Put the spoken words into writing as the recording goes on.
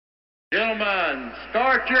Gentlemen,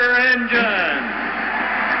 start your engine.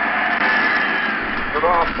 Good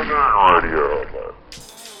afternoon, Radio.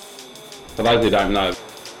 For those who don't know,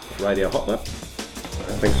 Radio Hotlap.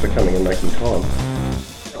 Thanks for coming and making time.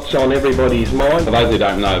 It's on everybody's mind. For those who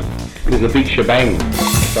don't know, there's a big shebang.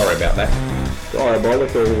 Sorry about that.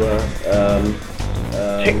 Diabolical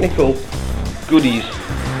technical goodies.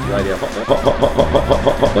 Radio Hotlap.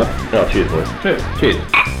 Hotlap. Oh, cheers, boys. Cheers.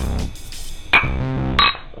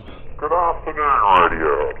 Good afternoon,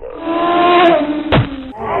 Radio.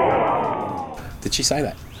 Did she say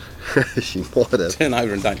that? She might have. Turn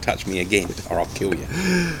over and don't touch me again, or I'll kill you.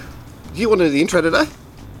 Do you want to do the intro today?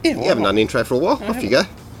 Yeah, You haven't done the intro for a while. Off you go.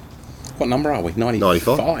 What number are we?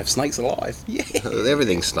 95. 95. Snakes alive. Yeah.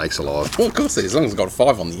 Everything's snakes alive. Well, of course it is, as long as it's got a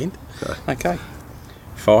 5 on the end. Okay.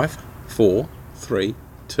 5, 4, 3,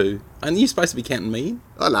 2. And you're supposed to be counting me in?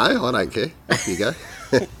 I know, I don't care. Off you go.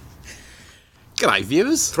 G'day,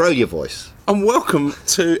 viewers. Throw your voice. And welcome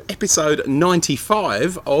to episode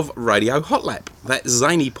 95 of Radio Hotlap, that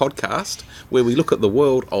zany podcast where we look at the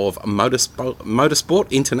world of motorsport,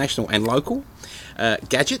 international and local,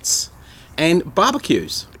 gadgets, and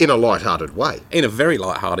barbecues. In a light-hearted way. In a very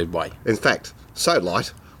light-hearted way. In fact, so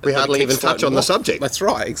light, we hardly even touch on the subject. That's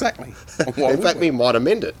right, exactly. In fact, we might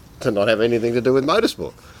amend it to not have anything to do with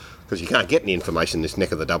motorsport. Because you can't get any information in this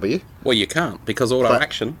neck of the W. Well, you can't, because Auto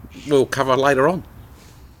Action we'll cover later on.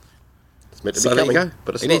 It's meant to So be there you coming, go.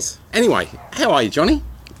 but it's It not. is. Anyway, how are you, Johnny?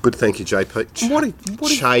 Good, thank you, JP.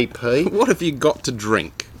 JP. What have you got to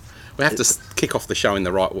drink? We have to kick off the show in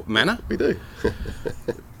the right manner. We do.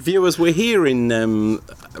 Viewers, we're here in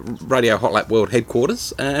Radio Hotlap World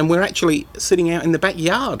Headquarters, and we're actually sitting out in the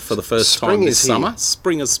backyard for the first Spring time this is here. summer.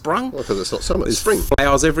 Spring has sprung. Well, because it's not summer, it's There's spring.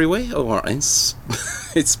 flowers everywhere. Oh, it's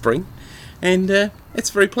spring, and it's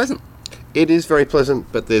very pleasant. It is very pleasant,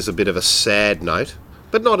 but there's a bit of a sad note,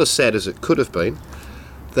 but not as sad as it could have been,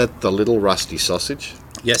 that the little rusty sausage,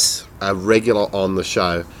 Yes. a regular on the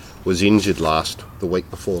show, was injured the week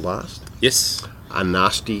before last. Yes. A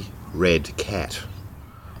nasty red cat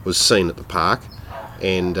was seen at the park,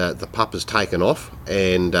 and the pup has taken off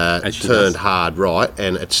and she turned does. hard right,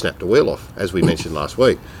 and it snapped a wheel off, as we mentioned last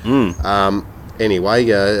week. Anyway,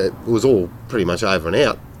 it was all pretty much over and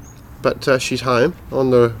out, but she's home on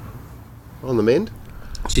the mend.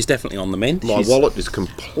 She's definitely on the mend. My wallet is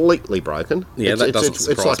completely broken. Yeah, that doesn't it's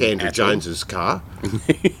surprise like me Andrew at all. Jones's car, In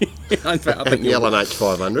fact, I think the LNH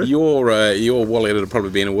 500. your wallet would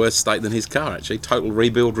probably be in a worse state than his car, actually. Total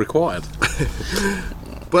rebuild required.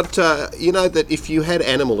 But you know that if you had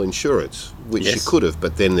animal insurance, which Yes. you could have,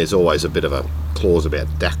 but then there's always a bit of a clause about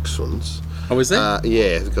dachshunds. Oh, is there?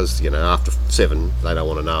 Yeah, because after 7 they don't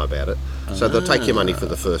want to know about it, so they'll take your money for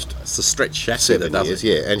the first It's the stretch chassis 7 that does years. it.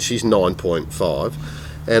 Yeah, and she's 9.5,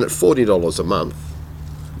 and at $40 a month,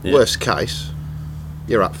 Yeah. worst case,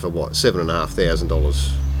 you're up for what,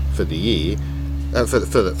 $7,500 for the year, for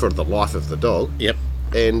the life of the dog. Yep.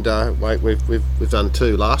 And wait, we've done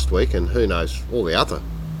 2 last week, and who knows all the other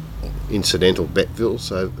incidental bet bills.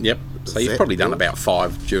 So Yep. So you've vet probably done bills. about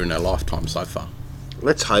 5 during her lifetime so far.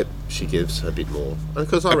 Let's hope she gives a bit more,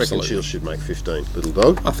 because I Absolutely. reckon she should make 15. Little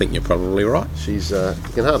dog. I think you're probably right. She's you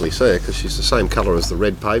can hardly see her because she's the same colour as the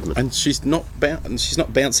red pavement. And she's not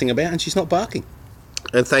bouncing about, and she's not barking.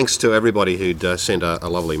 And thanks to everybody who'd sent a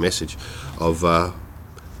lovely message of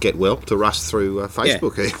get well to Russ through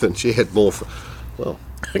Facebook. Even she had more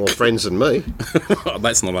friends than me.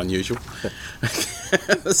 That's not unusual.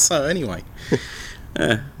 So anyway,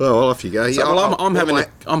 Well, off you go. so, well, I'm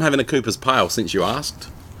having a Cooper's Pale since you asked.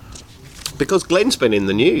 because Glenn's been in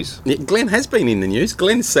the news. Yeah, Glenn has been in the news.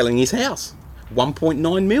 Glenn's selling his house,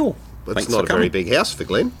 1.9 mil. That's Thanks not for a very coming. big house for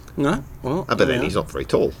Glenn. No, well, But then he's not very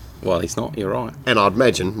tall. Well, he's not. You're right. And I'd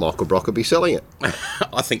imagine Michael Brock would be selling it.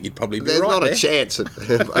 I think you'd probably be There's right not there. a chance. And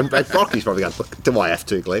Brocky's probably going, "Look, do I have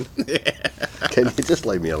to, Glenn? Can you just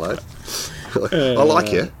leave me alone? I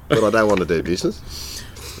like you, but I don't want to do business.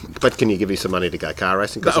 But can you give me some money to go car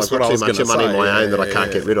racing? Because That's I've what I got was too much gonna money in say, my own that I yeah,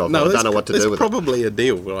 can't get rid of. No, I don't know what to do with There's it. probably a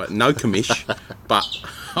deal, right? No commish, but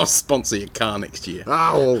I'll sponsor your car next year.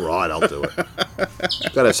 Oh, all right, I'll do it.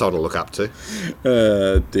 Got to have someone to look up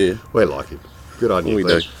to. Dear. We like him. Good on you, We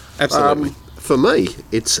Glenn. do. Absolutely. For me,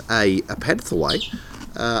 it's a Padthaway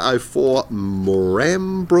 04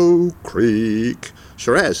 Morambro Creek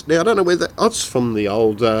Shiraz. Now, I don't know whether that's from the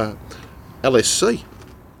old LSC.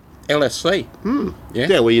 LSC. Yeah.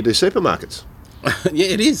 Yeah, where you do supermarkets. Yeah,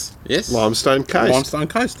 it is. Yes. Limestone Coast. Limestone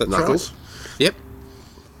Coast. That's Knuckles. right. Yep.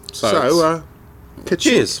 So, ka-ching.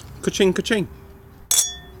 cheers. Ka-ching, ka-ching.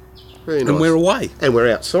 Very nice. And we're away. And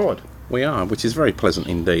we're outside. We are, which is very pleasant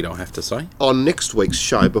indeed, I have to say. On next week's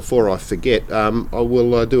show, before I forget, I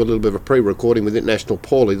will do a little bit of a pre-recording with International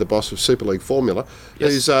Paulie, the boss of Super League Formula,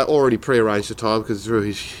 who's already pre-arranged the time because through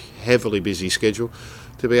his heavily busy schedule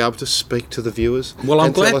to be able to speak to the viewers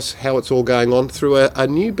and tell us how it's all going on through a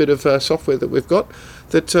new bit of software that we've got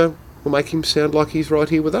that will make him sound like he's right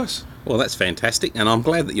here with us. Well, that's fantastic, and I'm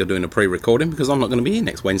glad that you're doing a pre-recording because I'm not going to be here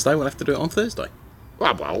next Wednesday. We'll have to do it on Thursday.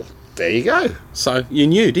 Well, there you go. So you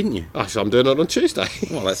knew, didn't you? Oh, so I'm doing it on Tuesday.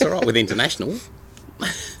 Well, that's all right with International.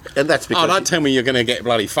 And that's because... Oh, don't tell me you're going to get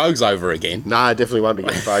bloody Fogues over again. No, I definitely won't be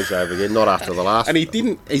getting Fogues over again, not after the last. And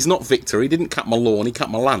he's not Victor, he didn't cut my lawn, he cut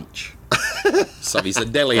my lunch. So he's a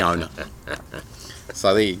deli owner.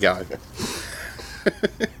 So there you go.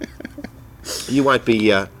 You won't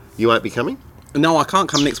be coming? No, I can't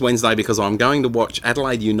come next Wednesday because I'm going to watch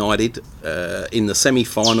Adelaide United in the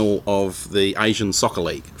semi-final of the Asian Soccer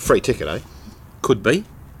League. Free ticket, eh? Could be.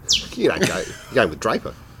 You don't go. You're going with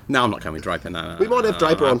Draper. No, I'm not coming with Draper, no. We might have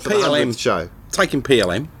Draper on for the 100th show. Taking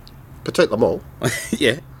PLM. Petite Lamont.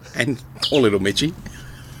 Yeah, and poor little Mitchie.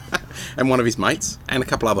 And one of his mates, and a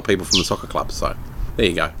couple other people from the soccer club, so there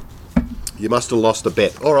you go. You must have lost a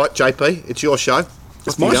bet. All right, JP, it's your show.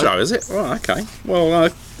 It's my show, is it? Oh, okay. Well,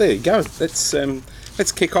 there you go.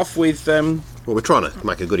 Let's kick off with... Well, we're trying to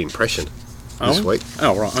make a good impression this week.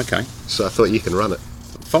 Oh, right, okay. So I thought you can run it.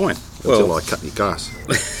 Fine. Until I cut your grass.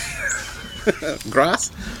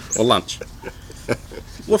 Grass or lunch?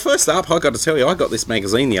 Well, first up, I got to tell you, I got this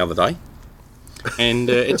magazine the other day, and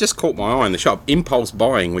it just caught my eye in the shop. Impulse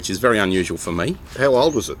Buying, which is very unusual for me. How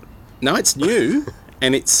old was it? No, it's new,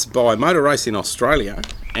 and it's by Motor Racing Australia,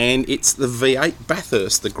 and it's the V8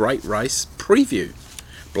 Bathurst, the Great Race Preview.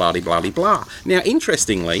 Bloody, bloody, blah. Now,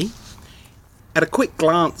 interestingly, at a quick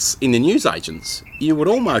glance in the newsagents, you would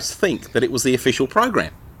almost think that it was the official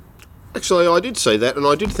program. Actually, I did see that, and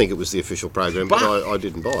I did think it was the official program, but I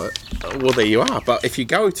didn't buy it. Well, there you are. But if you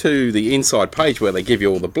go to the inside page where they give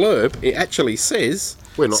you all the blurb, it actually says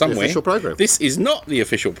we're not somewhere, the official program. This is not the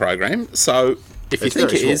official program. So if you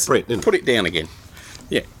think it is, put it down again.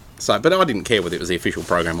 Yeah. So, but I didn't care whether it was the official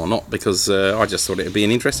program or not because I just thought it would be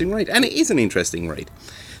an interesting read, and it is an interesting read.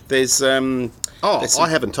 There's I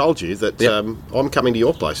haven't told you that I'm coming to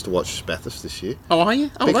your place to watch Bathurst this year. Oh, are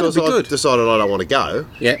you? Oh, because that'll be good. I've decided I don't want to go.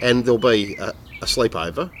 Yeah. And there'll be a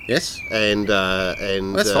sleepover. Yes. And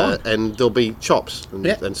that's fine. And there'll be chops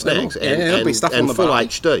and snacks there'll be stuff on the full bar.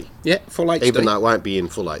 HD. Yeah, full HD. Even though it won't be in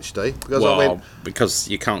full HD because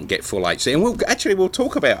you can't get full HD. And we'll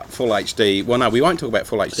talk about full HD. Well, no, we won't talk about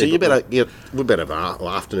full HD. So we better have an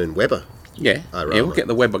afternoon Weber. Yeah, we'll get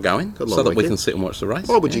the Weber going so that we can sit and watch the race.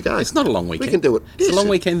 Why would you go? It's not a long weekend. We can do it. It's a long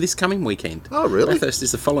weekend this coming weekend. Oh, really? Bathurst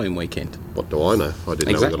is the following weekend. What do I know? I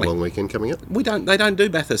didn't know we got a long weekend coming up. They don't do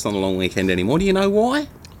Bathurst on a long weekend anymore. Do you know why?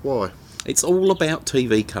 Why? It's all about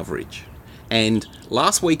TV coverage. And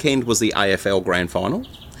last weekend was the AFL Grand Final.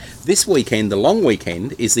 This weekend, the long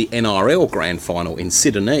weekend, is the NRL Grand Final in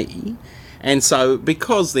Sydney. And so,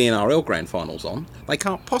 because the NRL Grand Final's on, they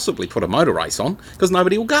can't possibly put a motor race on because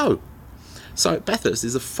nobody will go. So Bathurst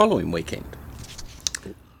is the following weekend.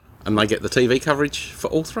 And they get the TV coverage for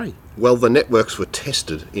all three. Well, the networks were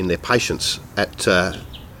tested in their patience at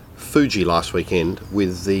Fuji last weekend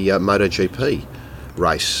with the MotoGP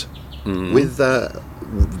race. With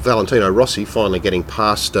Valentino Rossi finally getting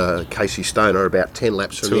past Casey Stoner about 10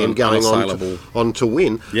 laps from the end, going on to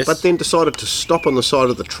win. Yes. But then decided to stop on the side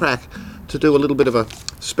of the track to do a little bit of a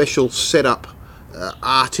special setup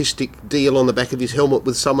artistic deal on the back of his helmet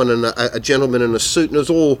with someone and a gentleman in a suit, and it was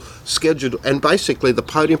all scheduled, and basically the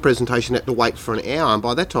podium presentation had to wait for an hour, and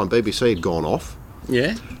by that time BBC had gone off.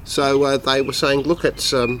 Yeah. So they were saying, look,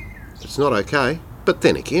 it's not okay. But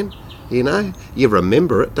then again, you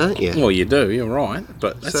remember it, don't you? Well, you do, you're right.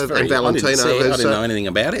 But that's very... Valentino I didn't know anything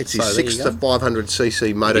about it. It's his 6th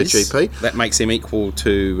 500cc MotoGP. That makes him equal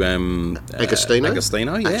to... Agostino.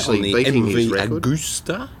 Agostino, yeah. Actually on the beating MV his record.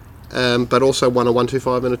 Augusta. But also won a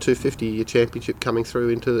 125 and a 250 championship coming through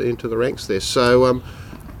into the ranks there. So,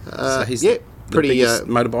 so he's the biggest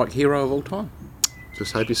motorbike hero of all time.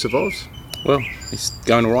 Just hope he survives. Well, he's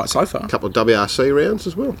going all right so far. A couple of WRC rounds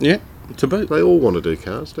as well. Yeah, to boot. They all want to do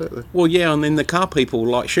cars, don't they? Well, yeah, and then the car people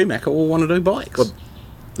like Schumacher all want to do bikes. Well,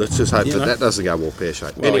 let's just hope that doesn't go all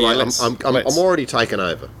pear-shaped. Well, anyway, yeah, I'm already taken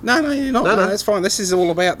over. No, you're not. No, that's fine. This is all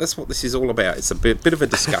about. That's what this is all about. It's a bit of a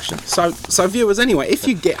discussion. So viewers, anyway, if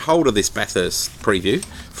you get hold of this Bathurst preview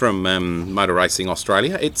from Motor Racing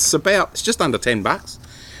Australia, it's just under $10.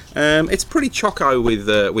 It's pretty choco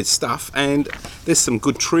with stuff, and there's some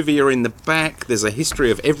good trivia in the back. There's a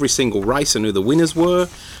history of every single race and who the winners were.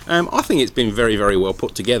 I think it's been very, very well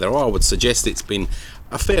put together. I would suggest it's been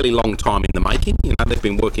a fairly long time in the making. You know, they've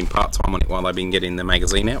been working part-time on it while they've been getting the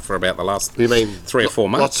magazine out for about the last You mean 3 or 4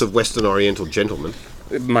 months. Lots of Western Oriental gentlemen.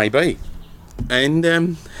 Maybe. And, and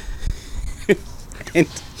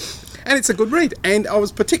it's a good read. And I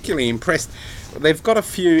was particularly impressed. They've got a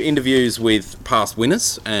few interviews with past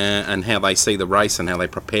winners and how they see the race and how they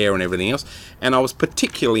prepare and everything else. And I was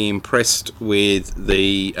particularly impressed with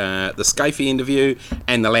the Scafie interview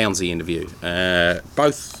and the Lounsey interview.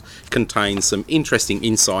 Both contain some interesting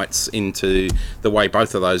insights into the way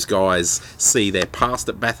both of those guys see their past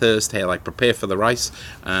at Bathurst, how they prepare for the race,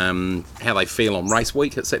 how they feel on race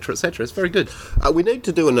week, etc., etc. It's very good. We need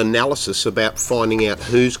to do an analysis about finding out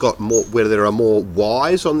who's got more, whether there are more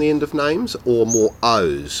Y's on the end of names or more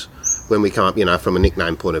O's when we come up, you know, from a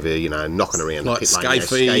nickname point of view, you know, knocking around Like the pit lane,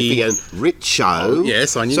 Scafie. and Richo. Oh,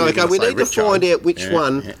 yes, I knew So you were okay, gonna we say need to Richo. find out which Yeah,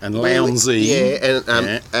 one. yeah. And Lounsey.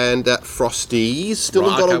 And Frosty's still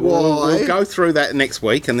Right, got okay, a Y. we'll go through that next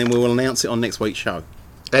week and then we will announce it on next week's show.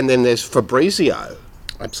 And then there's Fabrizio,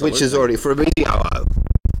 Absolutely. which is already Fabrizio.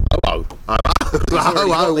 Oh,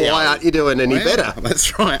 Why aren't you doing any better?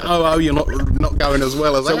 That's right. Oh, you're not going as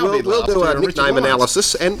well as So I did we'll last do year, a Richard nickname Lyons.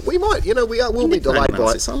 analysis, and we might, you know, we'll be Nickname delayed by it.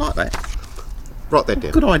 analysis, I like that. Write that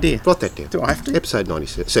down. Good idea. Write that down. Do I have to? Episode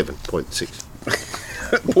 97.6.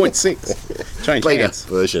 0.6. Change Beta hands.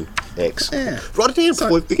 version X. Yeah. Write it down. So-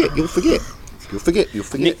 You'll forget. You'll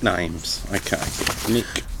forget. Nicknames. Okay. Nick.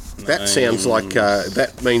 That sounds like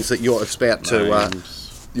that means that you're about to.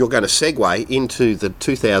 You're going to segue into the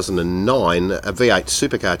 2009 V8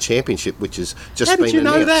 Supercar Championship, which has just How been did you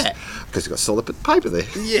know announced. that? Because you've got solid paper there.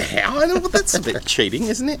 Yeah, I know, but that's a bit cheating,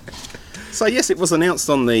 isn't it? So, yes, it was announced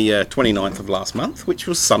on the 29th of last month, which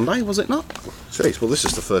was Sunday, was it not? Jeez, well, this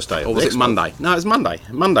is the first day of Or was next it Monday? No, it was Monday.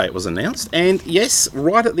 Monday it was announced. And, yes,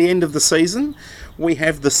 right at the end of the season, we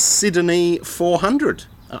have the Sydney 400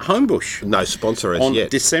 at Homebush. month. No sponsor as On yet.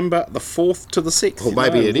 December the 4th to the 6th. Well,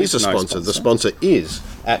 maybe No, it is a with no sponsor. The sponsor is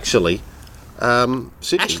actually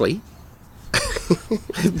Sydney. Ashley.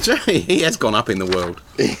 Gee, he has gone up in the world.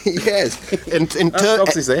 Yes. And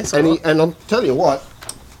Dogs is there, so and, what? and I'll tell you what.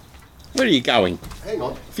 Where are you going? Hang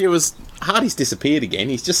on. Viewers, Hardy's disappeared again.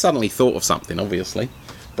 He's just suddenly thought of something, obviously.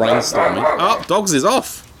 Brainstorming. Oh, Dogs is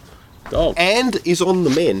off. Dog. And is on the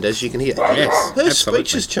mend, as you can hear. Yes, Her absolutely.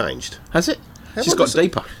 speech has changed. Has it? She's Have I got listened?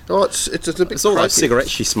 deeper. Oh, it's a bit. It's all those croaky. cigarettes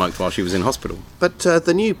she smoked while she was in hospital. But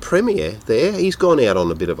the new premier there, he's gone out on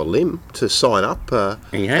a bit of a limb to sign up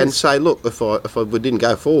He has. and say, look, if we didn't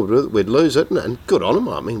go forward with it, we'd lose it, and good on him.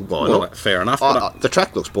 I mean, why Well, not? fair enough. But The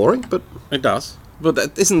track looks boring, but it does. But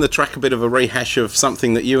isn't the track a bit of a rehash of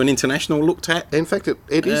something that you and International looked at in fact, it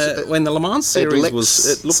is. when the Le Mans series was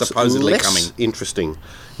it looks supposedly less coming? interesting.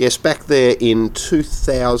 Yes, back there in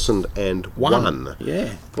 2001.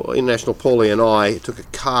 Yeah. International Paulie and I took a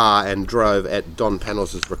car and drove at Don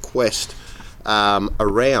Panos' request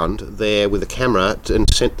around there with a camera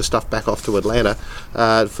and sent the stuff back off to Atlanta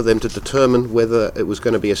for them to determine whether it was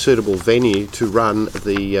going to be a suitable venue to run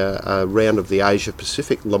the round of the Asia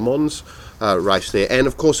Pacific Le Mans race there. And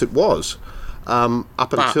of course it was,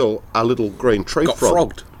 up until a little green tree Got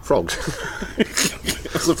frog. frogged. Frogged.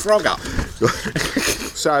 It was a frog up.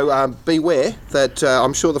 So beware that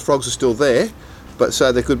I'm sure the frogs are still there, but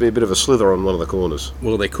so there could be a bit of a slither on one of the corners.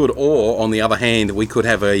 Well, they could, or on the other hand, we could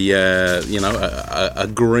have a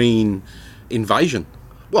green invasion.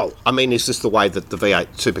 Well, I mean, is this the way that the V8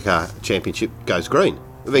 Supercar Championship goes green?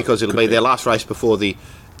 Because it'll be their last race before the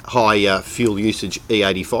high fuel usage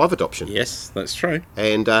E85 adoption. Yes, that's true.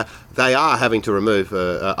 And they are having to remove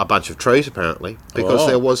a bunch of trees, apparently, because Oh.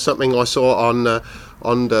 there was something I saw on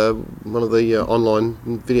one of the online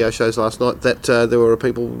video shows last night that there were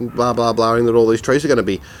people blah blah blahing that all these trees are going to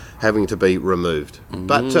be having to be removed.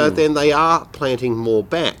 But then they are planting more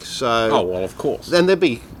back, so Oh, well, of course. then they'll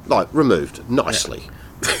be like removed nicely.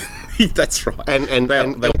 That's right. And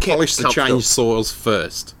they'll kept polish the comfortable. changed soils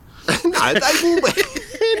first. No, they will be.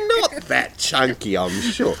 They're not that chunky, I'm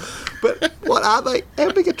sure. But what are they?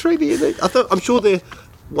 How big a tree do you need? I'm sure they're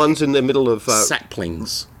ones in the middle of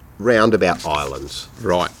Saplings. roundabout islands.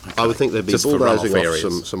 Right. I would think they'd be Just for bulldozing runoff off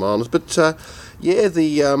areas. some islands. But yeah,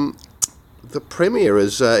 the premier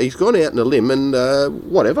is he's gone out on a limb and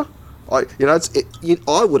whatever. I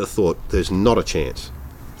would have thought there's not a chance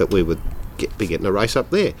that we would be getting a race up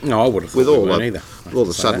there. No, I would have thought With we all weren't the, either. with all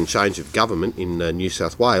the sudden change of government in New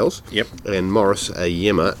South Wales. Yep. And Morris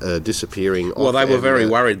Yema disappearing. Well, off they were and, very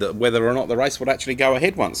worried that whether or not the race would actually go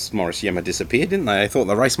ahead once Morris Yema disappeared, didn't they? They thought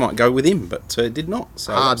the race might go with him, but it did not.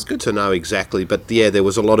 So Hard that's good. to know exactly, but yeah, there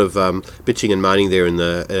was a lot of bitching and moaning there in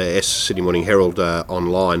the Sydney Morning Herald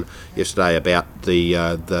online yesterday about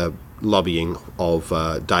the lobbying of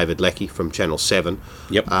David Leckie from Channel 7.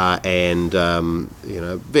 Yep. And,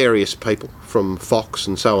 various people from Fox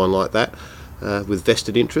and so on like that with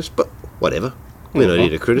vested interest. But whatever. We don't need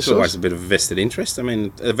to There's criticise. always a bit of vested interest. I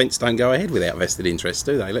mean, events don't go ahead without vested interest,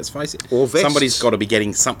 do they? Let's face it. Or vests. Somebody's got to be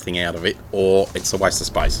getting something out of it, or it's a waste of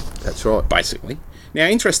space. That's right. Basically. Now,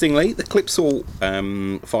 interestingly, the Clipsal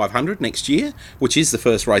 500 next year, which is the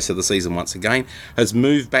first race of the season once again, has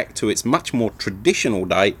moved back to its much more traditional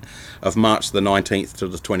date of March the 19th to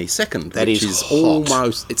the 22nd. That which is hot.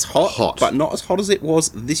 almost, it's hot, but not as hot as it was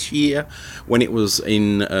this year when it was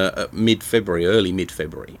in mid-February, early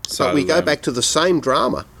mid-February. So But we go back to the same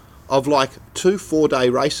drama of like 2 4-day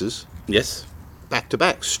races Yes. back to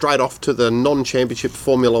back, straight off to the non-championship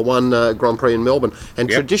Formula One Grand Prix in Melbourne. And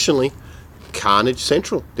Yep. traditionally, carnage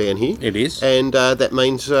central down here. It is. And that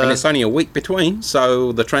means... And it's only a week between,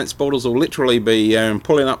 so the transporters will literally be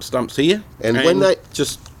pulling up stumps here. And when they-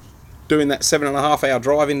 just doing that 7.5 hour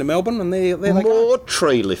drive into Melbourne, and there they go. more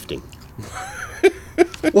tree lifting.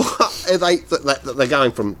 What are they're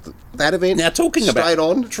going from that event Now, talking straight about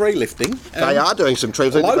on. tree lifting, They are doing some tree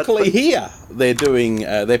lifting. but- locally but here, they're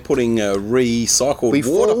putting recycled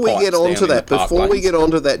Before water we pipes get on down to in that, the park before we lanes. get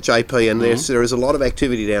on to that, JP, and there is a lot of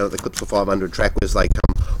activity down at the Clipsal 500 track as they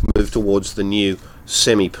move towards the new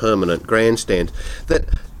semi-permanent grandstand. That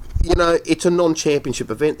it's a non-championship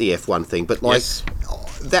event, the F1 thing, but like Yes.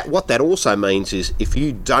 what that also means is if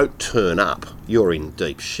you don't turn up, you're in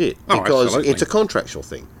deep shit Oh, because absolutely. it's a contractual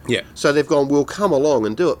thing. Yeah. So they've gone, we'll come along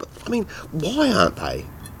and do it. But I mean, why aren't they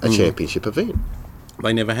a championship event?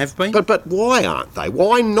 They never have been. But why aren't they?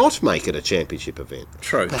 Why not make it a championship event?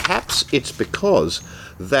 True. Perhaps it's because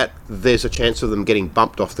that there's a chance of them getting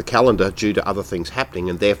bumped off the calendar due to other things happening,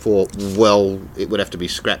 and therefore, it would have to be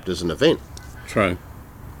scrapped as an event. True.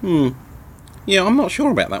 Yeah, I'm not sure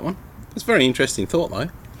about that one. It's a very interesting thought, though.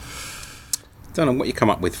 Don't know what you come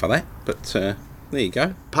up with for that, but there you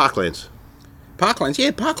go. Parklands. Parklands, yeah,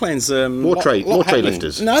 Parklands. More tree happening.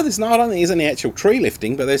 lifters. No, there's no. I don't think there's any actual tree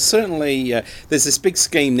lifting, but there's certainly there's this big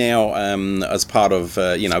scheme now as part of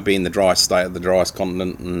being the driest state of the driest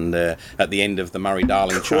continent, and at the end of the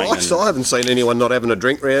Murray-Darling chain, Christ, I haven't seen anyone not having a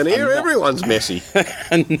drink round here. Everyone's messy.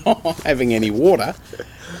 and not having any water.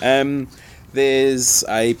 There's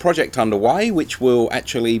a project underway which will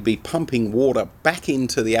actually be pumping water back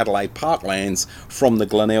into the Adelaide Parklands from the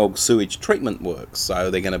Glenelg sewage treatment works.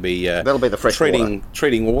 So they're going to be That'll be the fresh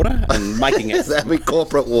treating water and making it That'll be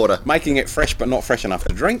corporate water. making it fresh but not fresh enough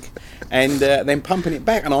to drink, and then pumping it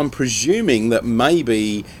back. And I'm presuming that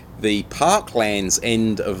maybe the Parklands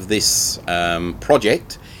end of this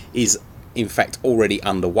project is in fact already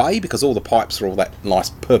underway, because all the pipes are all that nice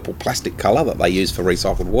purple plastic colour that they use for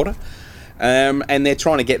recycled water. And they're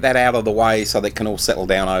trying to get that out of the way so they can all settle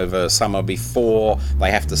down over summer before they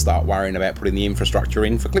have to start worrying about putting the infrastructure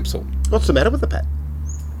in for Clipsal. What's the matter with the Pat?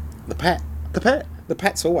 The Pat. The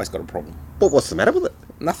Pat's always got a problem. But what's the matter with it?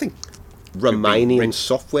 Nothing. Romanian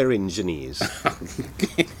software engineers.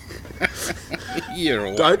 You're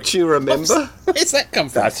all Don't you remember? Where's that come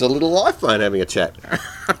from? That's a little iPhone having a chat.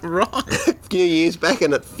 Right. A few years back,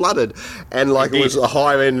 and it flooded, and like it was a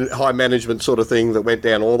high management sort of thing that went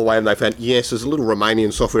down all the way, and they found there's a little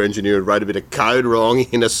Romanian software engineer who wrote a bit of code wrong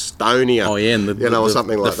in Estonia. Oh yeah, and or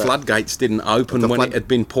something like the that. floodgates didn't open when it had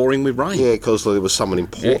been pouring with rain. Yeah, because there was someone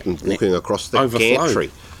important walking across the Overflowed.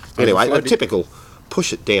 gantry. Anyway, Overflowed. a typical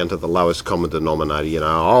push it down to the lowest common denominator.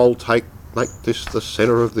 I'll make this the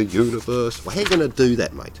centre of the universe. Well, how are you going to do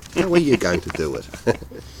that, mate? How are you going to do it?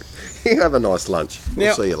 You have a nice lunch. We'll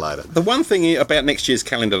Now, see you later. The one thing about next year's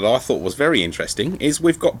calendar that I thought was very interesting is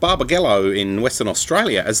we've got Barbagallo in Western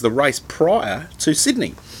Australia as the race prior to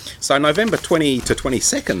Sydney. So November 20 to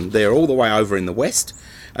 22nd, they're all the way over in the west,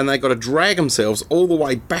 and they've got to drag themselves all the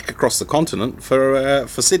way back across the continent for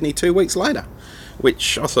Sydney 2 weeks later.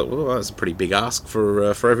 Which I thought, well, that's a pretty big ask for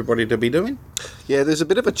everybody to be doing. Yeah, there's a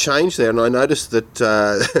bit of a change there, and I noticed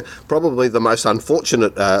that probably the most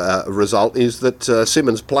unfortunate result is that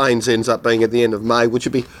Simmons Plains ends up being at the end of May, which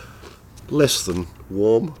would be less than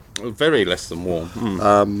warm. Very less than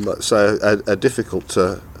warm. So a difficult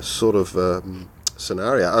sort of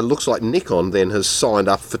scenario. It looks like Nikon then has signed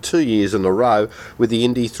up for 2 years in a row with the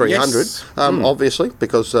Indy 300, Yes. obviously,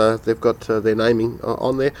 because they've got their naming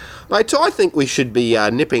on there. Mate, I think we should be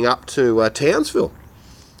nipping up to Townsville.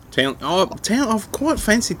 I've quite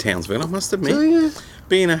fancied Townsville, I must admit. Do you?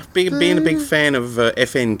 Being a big fan of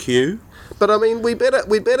FNQ. But I mean, we better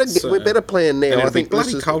plan now. And I it'll be think bloody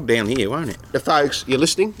this is, cold down here, won't it? folks, you're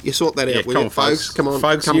listening. You sort that out, Yeah, will come you, on, folks. Come on,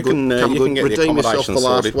 Folks, come you good, can, come you good. can get the Redeem yourself for accommodation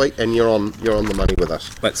last sorted. week, and you're on the money with us.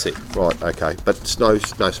 That's it. Right, okay, but it's no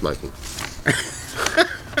smoking.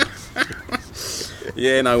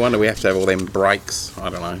 Yeah, no wonder we have to have all them breaks. I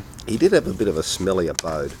don't know. He did have a bit of a smelly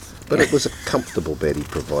abode, but it was a comfortable bed he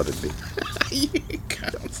provided me. You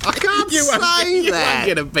can't, I can't you won't say get, you that. won't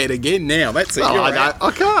get a bed again now. That's it. No, You're I out.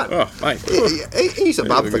 don't. I can't. Oh, mate. He's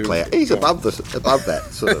above the cloud. He's above that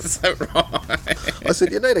sort of. Is that right? I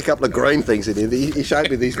said, you need a couple of green things in here. He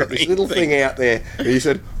showed me he's got this Green little thing out there. And he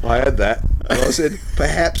said, I had that. And I said,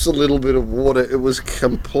 perhaps a little bit of water. It was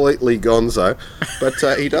completely gonzo. But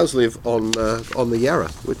he does live on the Yarra,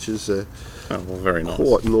 which is Oh, well, very nice.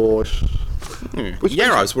 quite nice. Which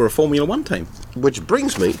Yarrows were a Formula 1 team. Which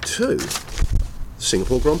brings me to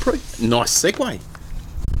Singapore Grand Prix. Nice segue.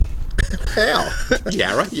 How?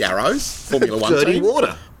 Yarrows, Formula 1 Dirty team.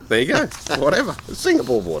 water. There you go. Whatever.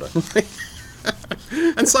 Singapore water.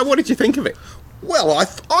 And so what did you think of it? Well, I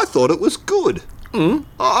thought it was good.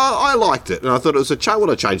 I liked it, and I thought it was a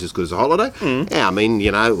change as good as a holiday. Yeah, I mean,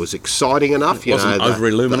 you know, it was exciting enough. You Wasn't know,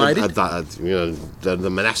 over-illuminated? The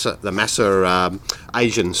Massa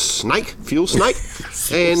Asian snake, fuel snake,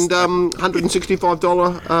 and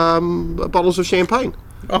 $165 bottles of champagne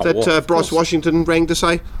Oh, well, of Bryce course. Washington rang to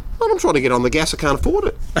say, well, I'm trying to get on the gas, I can't afford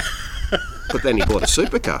it. But then he bought a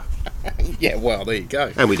supercar, Yeah, well, there you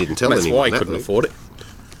go. and we didn't tell That's anyone why he that, couldn't really. afford it.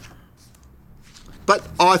 But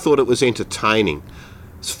I thought it was entertaining.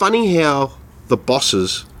 It's funny how the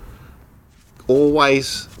bosses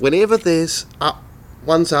always, whenever there's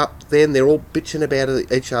one's up, then they're all bitching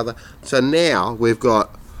about each other. So now we've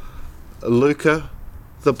got Luca,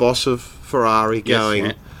 the boss of Ferrari, going.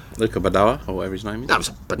 Yes, yeah. Luca Badoa, or whatever his name is. No, it's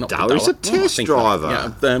Not Badoa, he's a I test think driver. Yeah,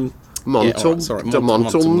 Montel- all right, sorry, de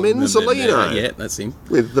Montel Menzolino. Yeah, that's him.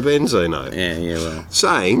 With the Benzino. Yeah, well.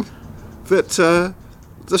 Saying that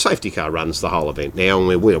the safety car runs the whole event now,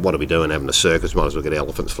 and what are we doing having a circus? Might as well get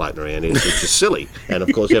elephants floating around here, which is silly. And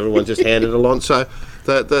of course, everyone just handed Alonso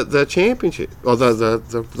the championship or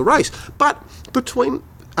the race. But between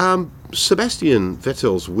Sebastian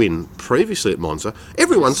Vettel's win previously at Monza,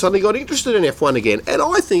 everyone suddenly got interested in F1 again, and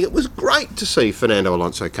I think it was great to see Fernando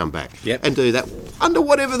Alonso come back Yep. and do that under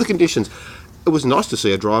whatever the conditions. It was nice to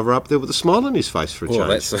see a driver up there with a smile on his face for a Well,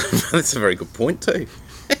 change. that's a very good point too.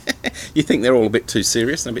 You think they're all a bit too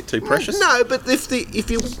serious and a bit too precious? No, but if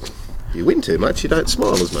you win too much, you don't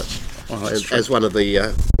smile as much. Well, that's true. As one of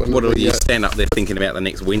the What do you stand up there thinking about the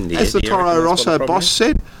next win? as the Toro Rosso boss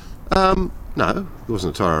said. No, it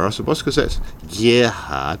wasn't the Toro Rosso boss because that's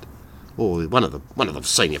Gerhard, or one of the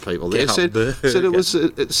senior people there Gerhard said it was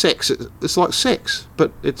sex. It's like sex,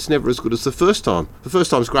 but it's never as good as the first time. The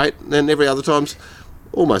first time's great, and every other time's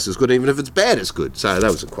almost as good, even if it's bad, it's good. So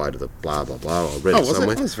that was a quote of the blah blah blah. I read Oh, it was it?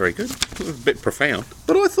 somewhere. That was very good. It was a bit profound.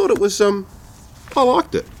 But I thought it was I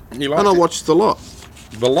liked it, You liked and I it? watched the lot.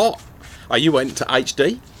 The lot. Oh, you went to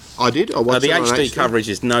HD? I did. I watched The it on HD coverage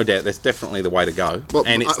is no doubt, that's definitely the way to go. Well,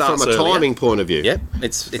 and it from starts a earlier. timing point of view. Yep,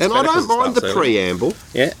 it's And I better 'cause don't it mind the starts earlier. preamble,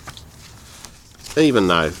 Yeah. even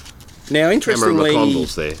though Now, Cameron interestingly,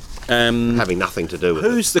 McCondell's there, having nothing to do with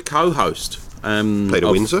it. who's the co-host?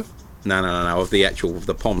 Peter Windsor, No, of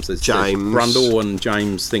the Poms. There's James- Brundle and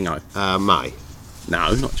James Thingo. May.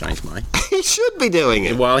 No, not James May. He should be doing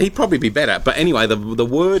it. Well, he'd probably be better. But anyway, the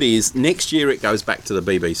word is next year it goes back to the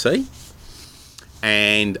BBC.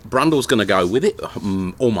 And Brundle's going to go with it,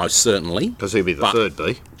 almost certainly. Because he'll be the But third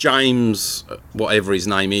B. James, whatever his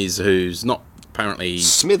name is, who's not apparently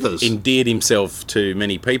Smithers. endeared himself to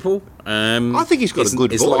many people. I think he's got a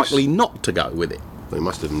good is voice. likely not to go with it He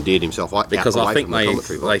must have endeared himself out because away I think from the they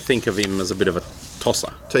commentary think of him as a bit of a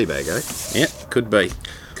tosser. Teabag, eh? Yeah, could be.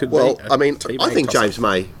 Well, be a I mean, teabag I think tosser. James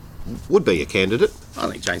May would be a candidate, I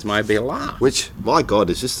think James May would be a laugh. which, my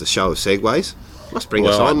God, is this the show of segues? Must bring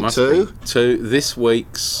us Well, it on must to... be to this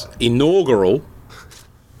week's inaugural.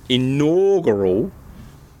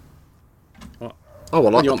 Oh,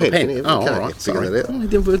 well, like You the want the pen. pen? Yeah, Oh, okay, all right. yeah, figure Sorry. that out. Oh, I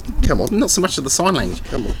didn't- Come on. Not so much of the sign language.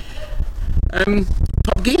 Come on.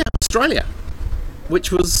 Top Gear Australia,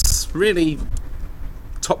 which was really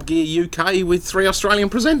Top Gear UK with 3 Australian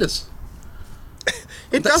presenters.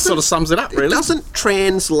 It That sort of sums it up, really. It doesn't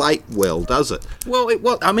translate well, does it? Well,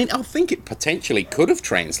 I mean, I think it potentially could have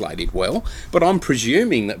translated well, but I'm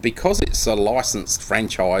presuming that because it's a licensed,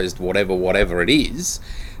 franchised, whatever it is,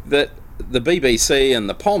 that the BBC and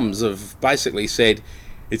the Poms have basically said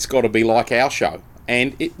it's got to be like our show.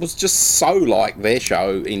 And it was just so like their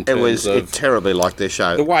show in It terms was of terribly like their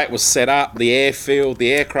show. the way it was set up, the airfield,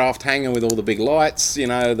 the aircraft hangar with all the big lights, you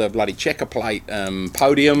know, the bloody checker plate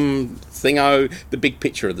podium thingo, the big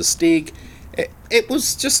picture of the Stig. It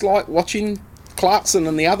was just like watching Clarkson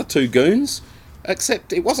and the other 2 goons,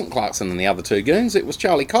 except it wasn't Clarkson and the other 2 goons, it was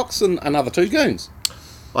Charlie Cox and another 2 goons.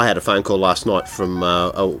 I had a phone call last night from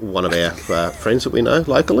one of our friends that we know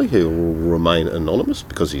locally who will remain anonymous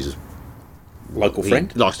because he's Local friend?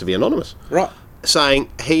 He likes to be anonymous. Right. Saying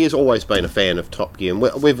he has always been a fan of Top Gear, and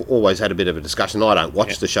we've always had a bit of a discussion. I don't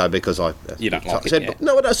watch the show because You don't like it, said, yeah.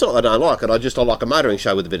 No, it's not that I don't like it. I like a motoring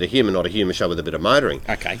show with a bit of humour, not a humour show with a bit of motoring.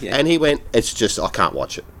 Okay, yeah. And he went, it's just, I can't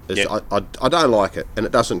watch it. I don't like it, and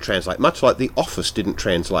it doesn't translate. Much like The Office didn't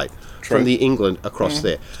translate from the England across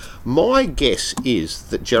there. My guess is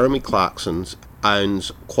that Jeremy Clarkson's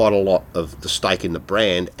owns quite a lot of the stake in the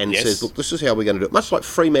brand and says, look, this is how we're going to do it. Much like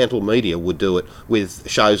Fremantle Media would do it with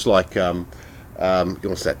shows like,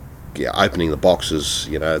 what's that? Yeah, opening the boxes,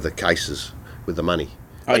 the cases with the money.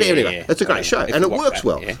 But anyway, it's a great show, and it works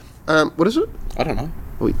well. Yeah. What is it? I don't know.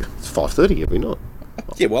 It's 5:30 every night.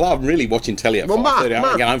 Yeah, well, I'm really watching telly at 5:30.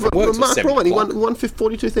 I'm going home from work till Mark 7 Bryant, he o'clock. won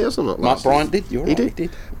 42,000 last Mark Bryant did. You're right. He did.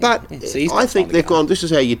 But Yeah, so he's I not think finally they've going. gone, this is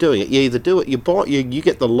how you're doing it. You either do it, you buy, you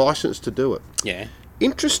get the licence to do it. Yeah.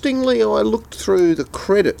 Interestingly, I looked through the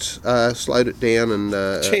credits, slowed it down, and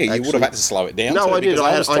Gee, you would have had to slow it down. No, too, I did. because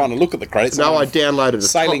I was trying to look at the credits. No, and I downloaded a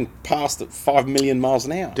sailing past at 5 million miles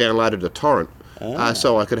an hour. downloaded a torrent,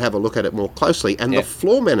 so I could have a look at it more closely. And the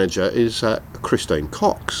floor manager is Christine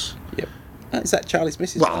Cox. Yep. Is that Charlie's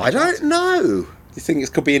missus? Well, I don't know. Do you think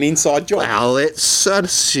it could be an inside job? Well, it's a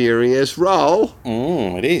serious role.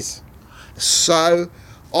 It is. So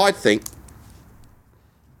I think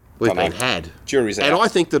we've Dunno. been had. Jury's And out. I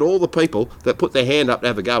think that all the people that put their hand up to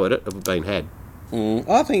have a go at it have been had.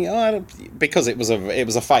 I think because it was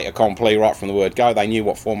a fait accompli right from the word go. They knew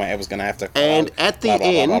what format it was going to have to follow. And at the Blah,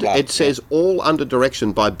 blah, blah, end, blah, blah. it says all under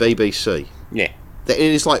direction by BBC. Yeah. That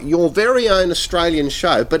it is like your very own Australian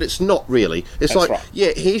show, but it's not really. It's That's like, right.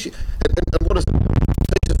 yeah, here's... And what is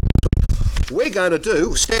it? We're going to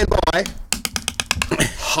do, stand by,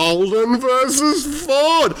 Holden versus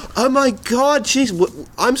Ford. Oh my God, jeez,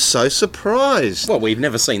 I'm so surprised. Well, we've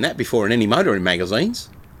never seen that before in any motoring magazines.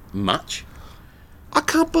 Much. I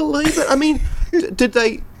can't believe it. I mean, did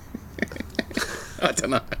they... I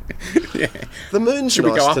don't know. Yeah. The moon's Should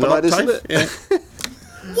we nice go up an tonight, isn't octave? it? Yeah.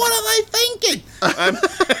 What are they thinking?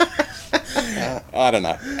 I don't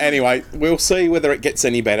know. Anyway, we'll see whether it gets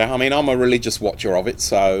any better. I mean, I'm a religious watcher of it,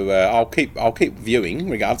 so I'll keep viewing.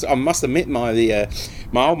 Regardless, I must admit, my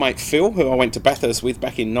old mate Phil, who I went to Bathurst with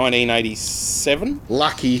back in 1987.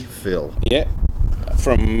 Lucky Phil. Yeah,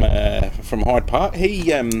 from Hyde Park.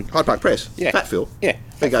 He Hyde Park Press. Yeah. Fat Phil. Yeah.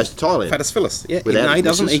 He goes to Thailand. Fattest Phyllis. Yeah, Without no, he his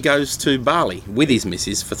doesn't. missus. He goes to Bali with his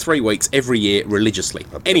missus for 3 weeks every year religiously.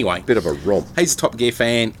 Anyway, Bit of a romp. he's a Top Gear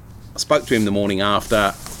fan. I spoke to him the morning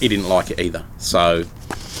after. He didn't like it either. So,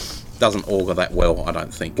 doesn't augur that well, I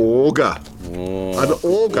don't think. Auger. Oh, An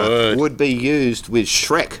auger word. would be used with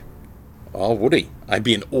Shrek. Oh, would he? I'd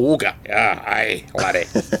be an auger. Ah, hey, laddie.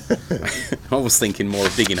 I was thinking more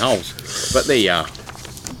of digging holes. But there you are.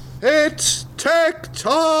 It's tech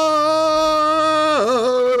time.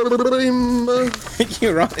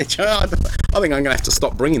 You're right, Charles. I think I'm going to have to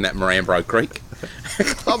stop bringing that Marambro Creek.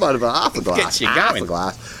 I'm over half a glass. Gets you half going. a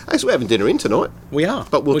glass. Hey, so we're having dinner in tonight. We are.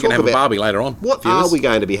 But we'll We're going talk to have a about- barbie later on. What viewers. are we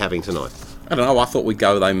going to be having tonight? I don't know. I thought we'd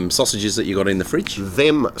go with them sausages that you got in the fridge.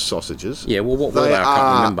 Them sausages. Yeah, well, what were they? I are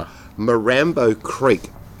can't remember. Marambo Creek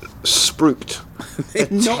spruiked They're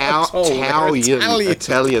not at all. They're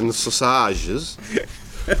Italian sausages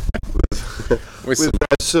With some,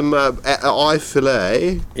 with some eye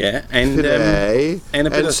fillet. yeah, and Filet, and a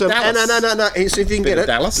bit of some. Dallas. No. See if you can Bit get of it.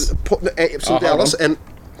 Dallas? Put some Oh, hold Dallas on. and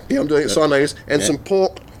I'm doing it sign language and some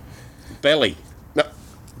pork. belly, No,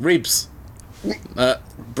 ribs,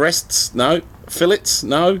 breasts, no, fillets,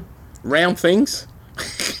 no, round things.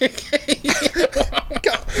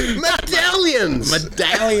 medallions.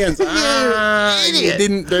 Medallions. Ah, you idiot.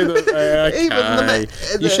 didn't do the. Okay. Even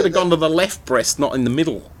the You should have gone to the left breast, not in the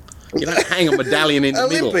middle. You don't hang a medallion in the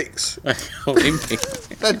Olympics. middle.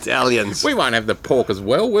 Olympics. Medallions. We won't have the pork as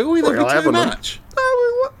well, will we? That'd We'll be have too them. much.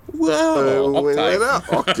 Whoa, we octave. went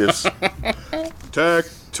up. Octaves. Tech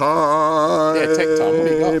time. Yeah, tech time. What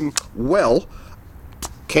do you got? Well,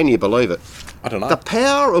 can you believe it? I don't know. The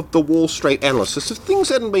power of the Wall Street analysts. If things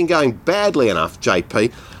hadn't been going badly enough,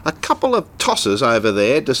 JP, a couple of tossers over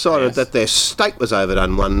there decided Yes. that their steak was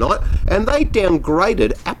overdone one night, and they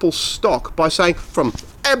downgraded Apple stock by saying from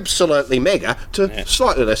absolutely mega to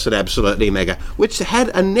slightly less than absolutely mega, which had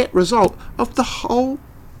a net result of the whole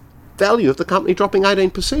value of the company dropping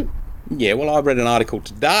 18%. Yeah, well, I read an article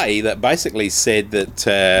today that basically said that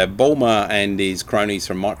Ballmer and his cronies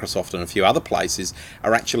from Microsoft and a few other places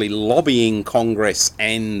are actually lobbying Congress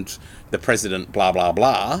and the president, blah, blah,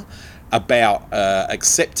 blah, about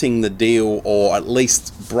accepting the deal or at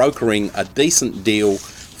least brokering a decent deal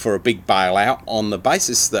for a big bailout on the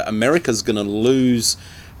basis that America's going to lose,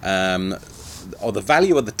 or the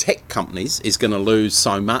value of the tech companies is going to lose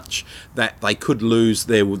so much that they could lose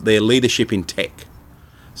their leadership in tech.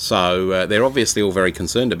 So they're obviously all very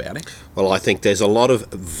concerned about it. Well, I think there's a lot of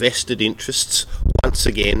vested interests once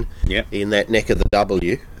again Yep. in that neck of the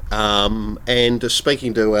W. And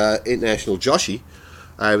speaking to international Joshy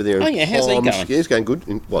over there in Oh, yeah, how's he Palm going? Springs- he's going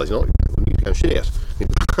good. Well, he's not. He's going shit out in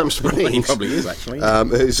Palm Springs. He probably is, actually.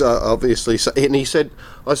 Who's obviously... And he said,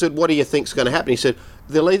 I said, what do you think's going to happen? He said,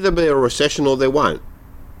 there'll either be a recession or there won't.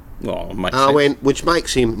 Well, it makes sense. Which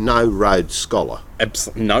makes him no Rhodes Scholar.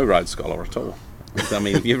 No Rhodes Scholar at all. I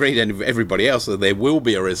mean, if you read everybody else, there will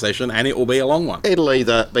be a recession, and it will be a long one. It'll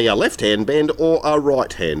either be a left-hand bend or a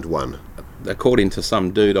right-hand one. According to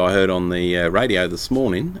some dude I heard on the radio this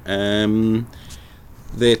morning,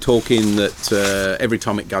 they're talking that every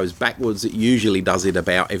time it goes backwards, it usually does it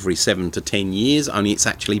about every 7 to 10 years, only it's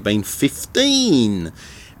actually been 15.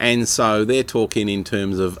 And so they're talking in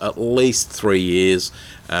terms of at least 3 years.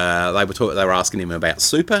 They were asking him about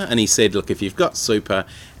super, and he said, look, if you've got super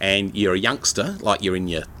and you're a youngster, like you're in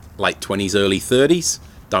your late 20s, early 30s,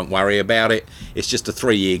 don't worry about it. It's just a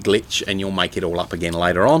 3-year glitch, and you'll make it all up again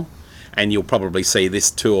later on. And you'll probably see this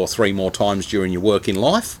 2 or 3 more times during your working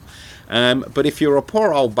life. But if you're a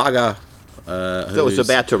poor old bugger That was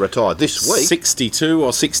about to retire this week. 62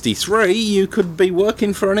 or 63, you could be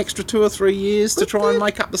working for an extra 2 or 3 years to try and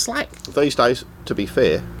make up the slack. These days, to be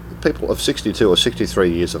fair, people of 62 or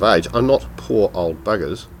 63 years of age are not poor old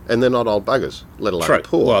buggers, and they're not old buggers, let alone True.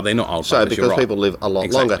 poor. Well, they're not old so buggers, because you're right. people live a lot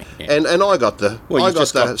Exactly, longer. yeah. And I got the... Well, I you've got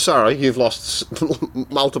just the... got- Sorry, you've lost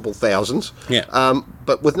multiple thousands. Yeah.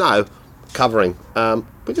 But with no covering.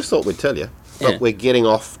 We just thought we'd tell you. But Yeah. we're getting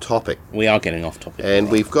off topic. We are getting off topic. And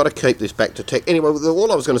right. we've got to keep this back to tech. Anyway,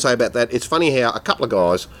 all I was going to say about that, it's funny how a couple of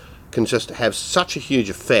guys can just have such a huge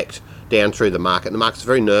effect down through the market. The market's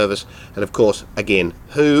very nervous. And of course, again,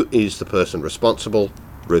 who is the person responsible?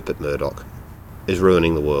 Rupert Murdoch is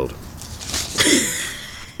ruining the world.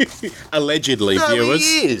 Allegedly, No, viewers.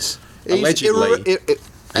 he is. He's Allegedly. He's got big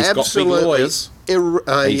absolutely lawyers.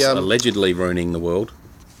 He's allegedly ruining the world,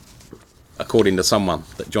 according to someone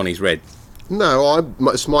that Johnny's read. No,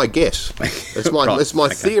 it's my guess. It's my Right, it's my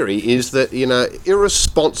okay. theory is that,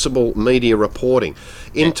 irresponsible media reporting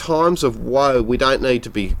in times of woe, we don't need to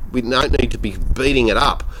be beating it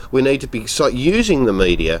up. We need to be using the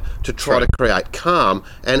media to try to create calm,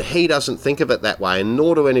 and he doesn't think of it that way, and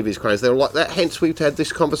nor do any of his cronies. They're like that. Hence, we've had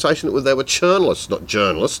this conversation with they were journalists, not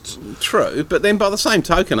journalists. True, but then by the same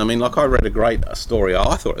token, I mean, like I read a great story.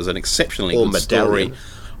 I thought it was an exceptionally Or good medallion. story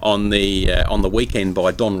on the weekend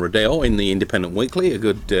by Don Riddell in the Independent Weekly, a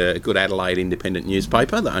good Adelaide independent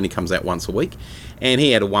newspaper that only comes out once a week, and he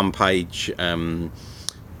had a one-page,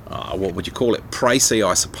 what would you call it, précis,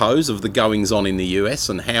 I suppose, of the goings on in the US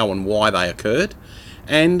and how and why they occurred,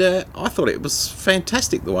 and I thought it was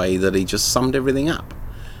fantastic the way that he just summed everything up.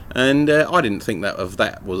 And I didn't think that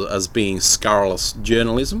was as being scurrilous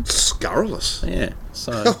journalism. Scurrilous. Yeah,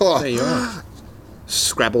 so there you are.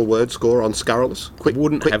 Scrabble word score on scurrilous. Quick,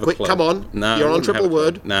 Wouldn't quick, have a quick! clue. Come on, No, you're on wouldn't have triple a clue.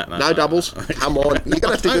 word. No, doubles. Come on, you're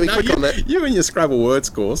gonna have to be No, quick you, on that. You and your Scrabble word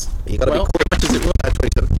scores. You got to Well, be quick. much as it worth.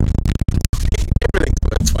 Everything's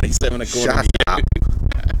worth 27 according Shut to up.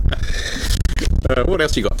 you. What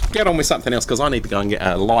else you got? Get on with something else, because I need to go and get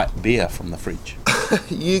a light beer from the fridge.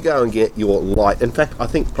 You go and get your light. In fact, I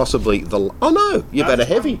think possibly the... Oh, no, you've had a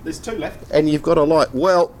heavy. There's 2 left. And you've got a light.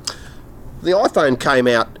 Well, the iPhone came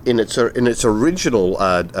out in its original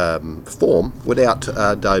form without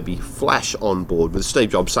Adobe Flash on board, with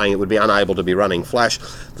Steve Jobs saying it would be unable to be running Flash.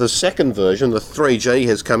 The second version, the 3G,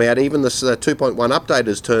 has come out. Even this 2.1 update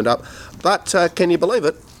has turned up. But can you believe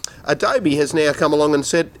it? Adobe has now come along and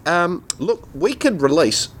said, look, we could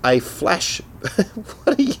release a Flash...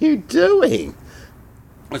 What are you doing?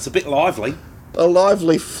 It's a bit lively. A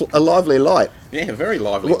lively light. Yeah, very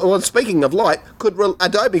lively. Well, speaking of light,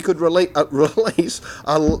 Adobe could release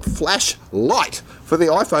a Flash light for the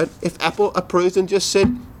iPhone if Apple approved and just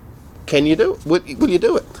said, "Can you do it? Will you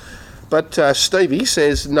do it?" But Stevie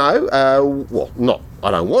says no. Well, not.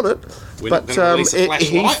 I don't want it. We're but not going to release a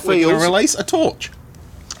flashlight. We're going to release a torch.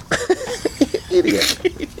 idiot.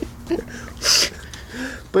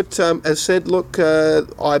 But as said, look,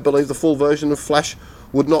 I believe the full version of Flash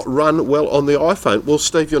would not run well on the iPhone. Well,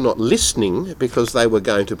 Steve, you're not listening, because they were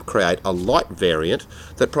going to create a light variant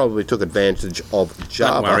that probably took advantage of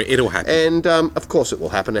Java. Don't worry, it'll happen. And of course it will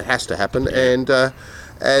happen. It has to happen. And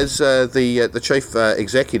as the chief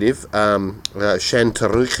executive,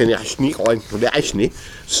 Shantarukhaniashni,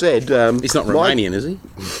 said... He's not Romanian, is he?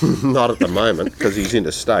 Not at the moment, because he's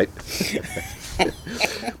interstate.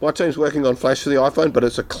 My team's working on Flash for the iPhone, but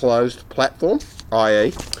it's a closed platform,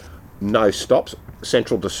 i.e. no stops,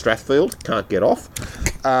 central to Strathfield, can't get off.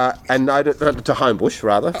 And noted to Homebush,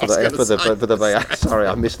 rather, for the VR. Sorry,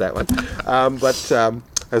 I missed that one.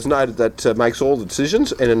 Has noted that makes all the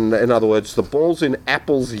decisions, and in other words, the ball's in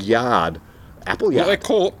Apple's yard. Apple yard? Well, they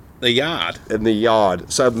call it the yard. In the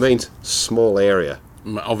yard. So it means small area.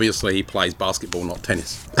 Obviously, he plays basketball, not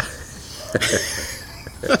tennis.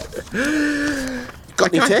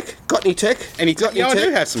 Got any tech? Got any tech? Yeah, I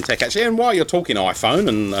do have some tech, actually. And while you're talking iPhone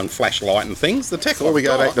and flashlight and things, the tech Before we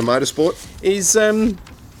go back to motorsport, is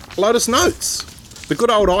Lotus Notes. The good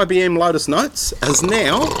old IBM Lotus Notes has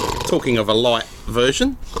now, talking of a light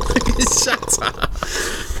version, shut up.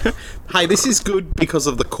 Hey, this is good because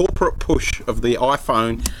of the corporate push of the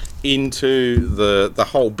iPhone into the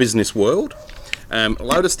whole business world.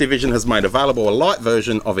 Lotus Division has made available a light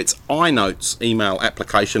version of its iNotes email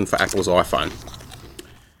application for Apple's iPhone.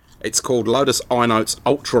 It's called Lotus iNotes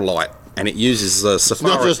Ultralight, and it uses Safari. it's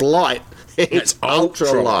not just light, it's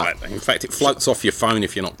ultra light. In fact, it floats off your phone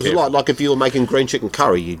if you're not It's careful. like if you were making green chicken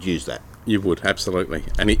curry, you'd use that. You would, absolutely.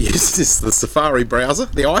 And it uses the Safari browser,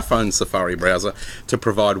 the iPhone Safari browser, to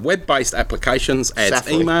provide web-based applications, adds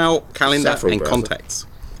Safari. email, calendar, Safari and browser. contacts.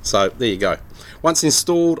 So, there you go. Once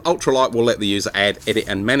installed, Ultralight will let the user add, edit,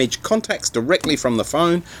 and manage contacts directly from the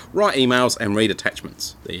phone, write emails, and read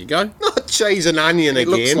attachments. There you go. Not cheese and onion It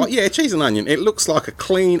looks again. like, yeah, cheese and onion. It looks like a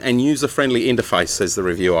clean and user-friendly interface, says the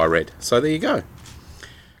review I read. So, there you go.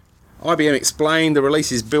 IBM explained the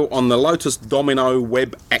release is built on the Lotus Domino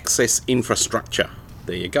web access infrastructure.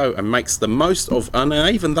 There you go, and makes the most of, and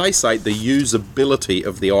even they say, the usability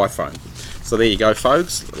of the iPhone. So there you go,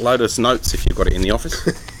 folks. Lotus Notes if you've got it in the office.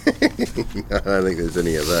 I don't think there's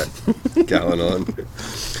any of that going on.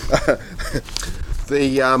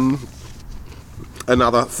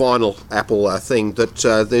 Another final Apple thing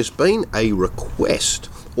that there's been a request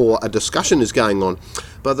or a discussion is going on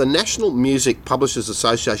by the National Music Publishers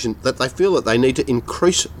Association that they feel that they need to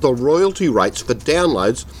increase the royalty rates for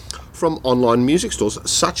downloads from online music stores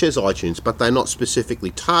such as iTunes, but they're not specifically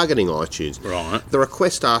targeting iTunes. Right. The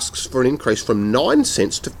request asks for an increase from 9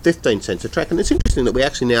 cents to 15 cents a track, and it's interesting that we're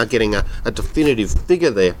actually now getting a definitive figure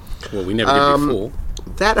there. Well, we never did before.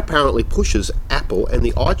 That apparently pushes Apple and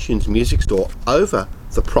the iTunes Music Store over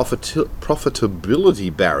the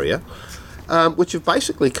profitability barrier, which have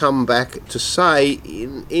basically come back to say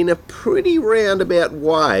in a pretty roundabout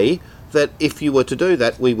way that if you were to do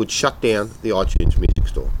that, we would shut down the iTunes Music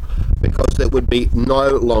Store because it would be no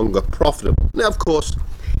longer profitable. Now, of course,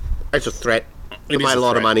 it's a threat. They made a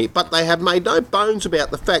lot of money, but they have made no bones about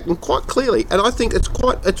the fact, and quite clearly, and I think it's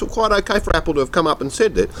quite okay for Apple to have come up and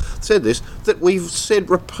said this, that we've said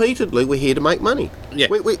repeatedly we're here to make money. Yeah.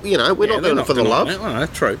 We're not doing it for the love. No,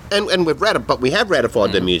 true. And we have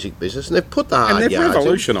ratified their music business, and they've put the hard And they've yards in.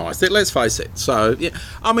 revolutionised it, let's face it. So, yeah,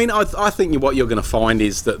 I mean, I think what you're going to find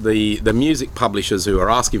is that the music publishers who are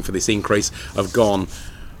asking for this increase have gone,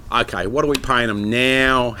 okay, what are we paying them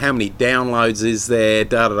now? How many downloads is there?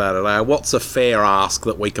 Da-da-da-da-da. What's a fair ask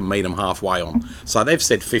that we can meet them halfway on? So they've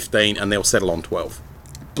said 15 and they'll settle on 12.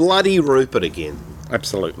 Bloody Rupert again.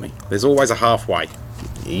 Absolutely. There's always a halfway.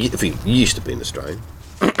 He used to be an Australian.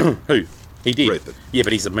 Who? He did. Rupert. Yeah,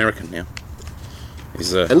 but he's American now.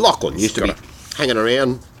 He's And Lachlan used to be got hanging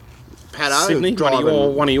around Paddo. Sydney,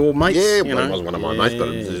 driving. one of your mates. Yeah, you well, know. he wasn't one of my mates,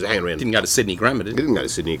 but he was hanging around. Didn't go to Sydney Grammar, He did he? didn't go to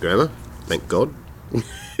Sydney Grammar, thank God.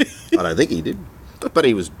 I don't think he did. But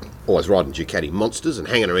he was always riding Ducati Monsters and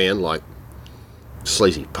hanging around like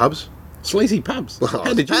sleazy pubs. Sleazy pubs. Well,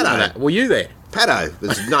 How did you know Paddo. that? Were you there? Paddo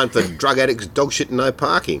is known for drug addicts, dog shit and no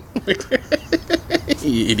parking.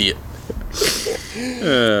 You idiot.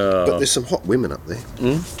 But there's some hot women up there.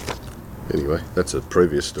 Anyway, that's a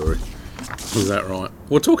previous story. Is that right?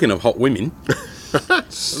 Well, talking of hot women,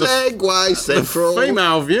 Segway Central.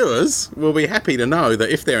 female viewers will be happy to know that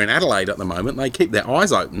if they're in Adelaide at the moment, they keep their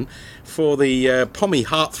eyes open for the Pommy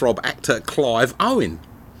heartthrob actor Clive Owen.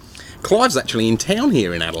 Clive's actually in town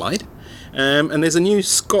here in Adelaide, and there's a new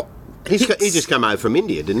Scott. He just come over from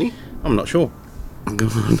India, didn't he? I'm not sure.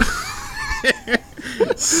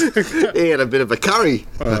 He had a bit of a curry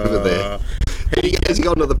over there. Has he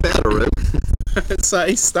gone to the powder room? So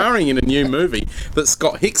he's starring in a new movie that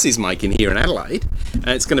Scott Hicks is making here in Adelaide, and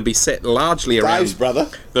it's going to be set largely around Dave's brother.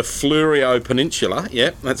 the Fleurieu Peninsula.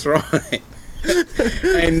 Yep, that's right.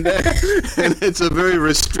 And And it's a very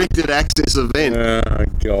restricted access event. oh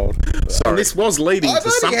god, Sorry. And this was leading I've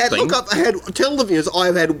to only had, something. look, tell the viewers,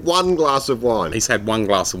 I've had one glass of wine. He's had one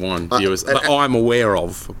glass of wine, viewers, and- that I'm aware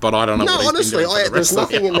of, but I don't know. No, what he's honestly, been doing for the there's rest of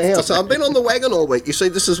nothing in the house. I've been on the wagon all week. You see,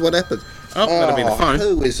 this is what happened. Oh, that'll be the phone.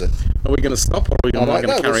 Who is it? Are we going to stop, or are we I going don't to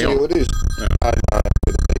know. We'll carry see on? who it is. Oh, no,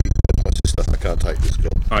 it'll be my sister. I can't take this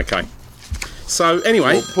call. Okay. So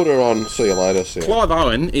anyway, We'll put her on. See you later, Sam. Clive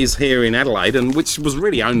Owen is here in Adelaide, and which was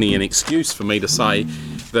really only an excuse for me to say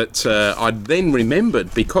that I then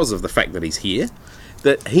remembered, because of the fact that he's here,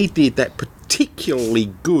 that he did that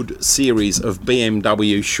particularly good series of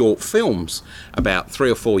BMW short films about 3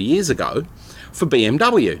 or 4 years ago for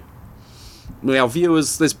BMW. Now,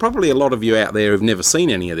 viewers, there's probably a lot of you out there who've never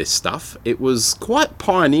seen any of this stuff. It was quite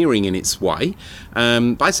pioneering in its way.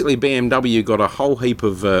 Basically, BMW got a whole heap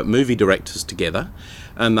of movie directors together,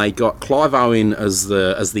 and they got Clive Owen as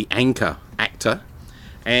the anchor actor,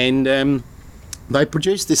 and they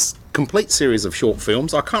produced this complete series of short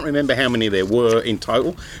films. I can't remember how many there were in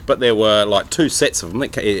total, but there were like 2 sets of them.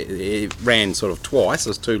 It ran sort of twice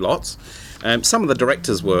as 2 lots. Some of the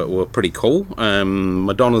directors were pretty cool.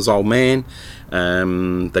 Madonna's old man,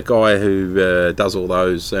 the guy who does all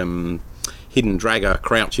those Hidden Dragger,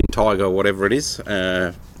 Crouching Tiger, whatever it is,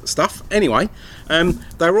 stuff. Anyway,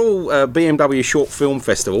 they were all BMW Short Film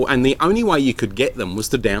Festival, and the only way you could get them was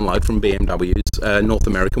to download from BMW's North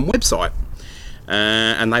American website.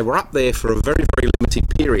 And they were up there for a very, very limited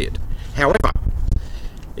period. However,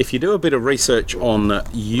 if you do a bit of research on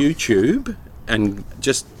YouTube and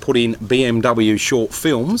just put in BMW short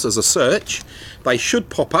films as a search, they should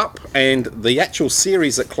pop up, and the actual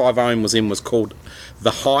series that Clive Owen was in was called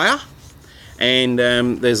The Hire, and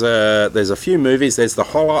there's a few movies. There's The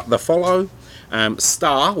Follow,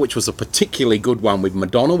 Star, which was a particularly good one with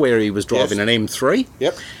Madonna, where he was driving Yes. an M3.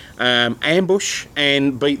 Yep. Ambush,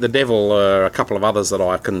 and Beat the Devil are a couple of others that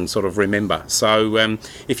I can sort of remember. So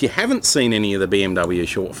if you haven't seen any of the BMW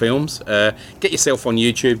short films, get yourself on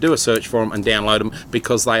YouTube, do a search for them and download them,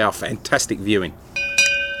 because they are fantastic viewing.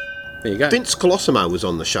 There you go. Vince Colosimo was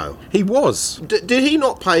on the show. He was. Did he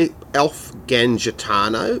not play Alf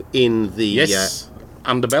Gangitano in the Yes.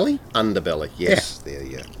 Underbelly. Underbelly? Yes, there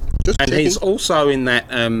you go. Just And checking. he's also in that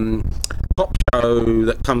top show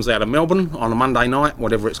that comes out of Melbourne on a Monday night,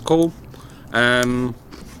 whatever it's called,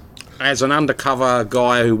 as an undercover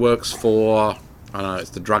guy who works for, I don't know, it's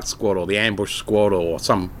the drug squad or the ambush squad or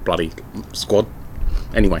some bloody squad.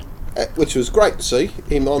 Anyway, Which was great to see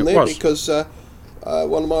him on It there, was. because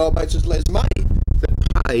one of my old mates is Les May,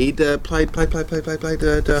 that played.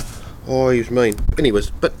 Oh, he was mean.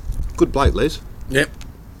 Anyways, but good bloke, Les. yep.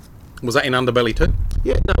 Was that in Underbelly too?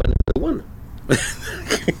 Yeah, no, another one.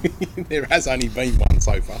 There has only been one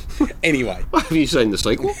so far. Anyway, Have you seen the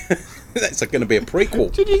sequel? that's going to be a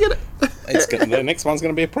prequel. Did you get it? The next one's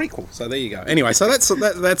going to be a prequel. So there you go. Anyway, so that's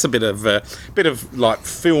a bit of like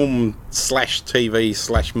film /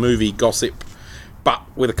 TV / movie gossip, but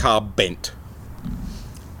with a car bent,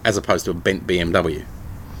 as opposed to a bent BMW.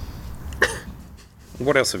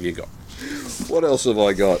 What else have you got? What else have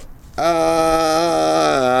I got?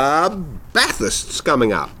 Bathurst's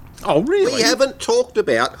coming up. Oh, really? We haven't talked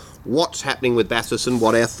about what's happening with Bathurst and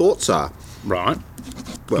what our thoughts are. Right.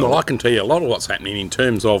 Well, I can tell you a lot of what's happening in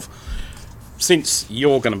terms of, since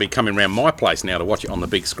you're going to be coming around my place now to watch it on the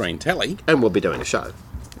big screen telly, And we'll be doing a show.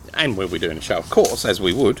 and we'll be doing a show, of course, as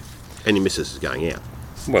we would. And your missus is going out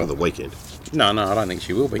Well, for the weekend. No, I don't think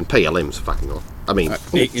she will be. And PLM's fucking on. I mean,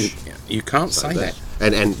 You can't say that.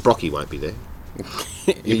 And Brocky won't be there.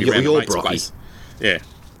 You'll be You're round the mate's Brocky. place. Yeah.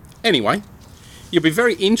 Anyway, you'll be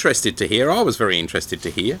very interested to hear, I was very interested to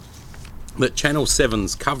hear, that Channel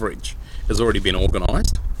 7's coverage has already been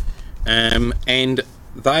organised. And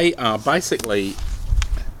they are basically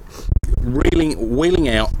wheeling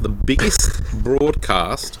out the biggest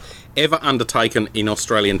broadcast ever undertaken in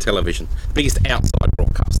Australian television. Biggest outside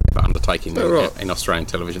broadcast ever undertaken in Australian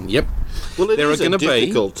television. Yep. Well, it There is are a gonna be-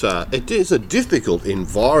 difficult. It is a difficult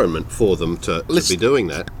environment for them to be doing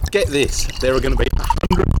that. Get this, there are going to be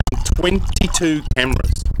 122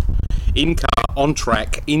 cameras in car, on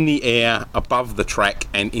track, in the air, above the track,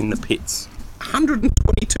 and in the pits.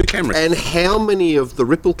 122 cameras. And how many of the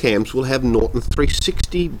Ripple cams will have Norton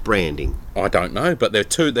 360 branding? I don't know, but there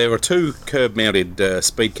are two curb-mounted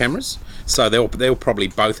speed cameras, so they'll probably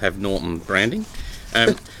both have Norton branding.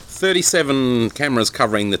 37 cameras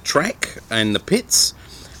covering the track and the pits,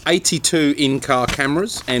 82 in-car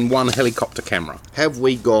cameras, and 1 helicopter camera. Have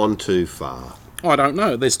we gone too far? I don't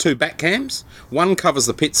know. There's 2 back cams. One covers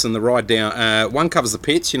the pits and the ride down. One covers the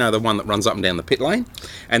pits, the one that runs up and down the pit lane,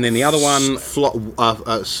 and then the other one.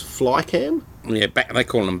 Fly cam? Yeah, they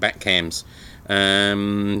call them back cams.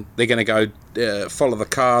 They're going to go follow the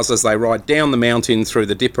cars as they ride down the mountain through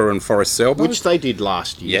the Dipper and Forest Selby. Which they did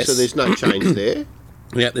last year, Yes. so there's no change there.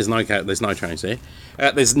 Yeah, there's no change there.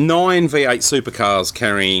 There's 9 V8 supercars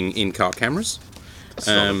carrying in-car cameras. It's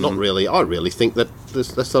not really. I really think that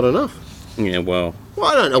that's not enough. Yeah, well, Well,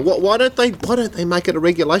 I don't know. Why don't they make it a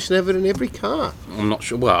regulation, have it in every car? I'm not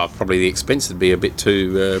sure. Well, probably the expense would be a bit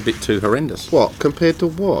too horrendous. What compared to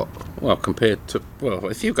what? Well, compared to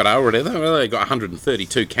if you've got already, they've got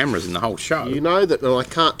 132 cameras in the whole show. You know that, and I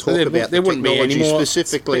can't talk There- about there the wouldn't be any technology more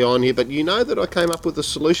specifically on here, but you know that I came up with a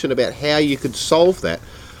solution about how you could solve that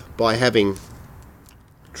by having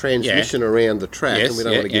transmission around the track, Yes, and we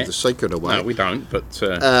don't yeah, want to give yeah. the secret away. No, we don't. But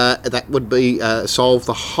That would be solve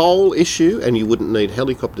the whole issue, and you wouldn't need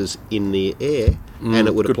helicopters in the air, and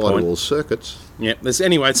it would good apply point. to all circuits. yeah,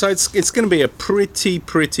 anyway. So it's going to be a pretty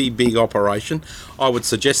big operation. I would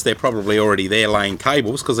suggest they're probably already there laying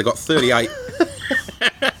cables because they've got 38,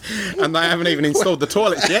 and they haven't even installed the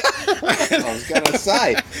toilets yet. I was going to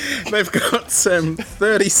say, They've got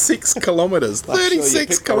 36 kilometres.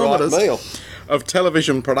 36 kilometres. Of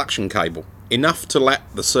television production cable, enough to lap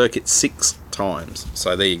the circuit 6 times.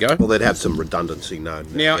 So there you go. Well, they'd have some redundancy, no.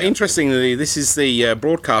 Now, interestingly, this is the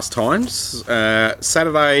broadcast times.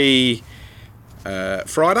 Saturday,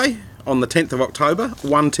 Friday on the 10th of October,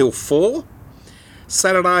 1 till 4.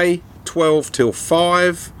 Saturday, 12 till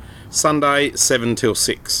 5. Sunday, 7 till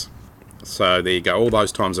 6. So there you go. All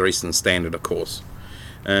those times are Eastern Standard, of course.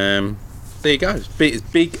 There you go.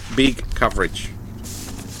 Big coverage.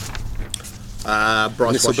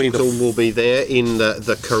 Bryce This'll be the Washington will be there in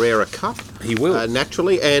the Carrera Cup. He will.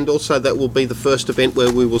 Naturally, and also that will be the first event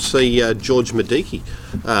where we will see George Medicki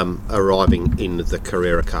arriving in the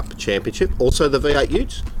Carrera Cup Championship. Also the V8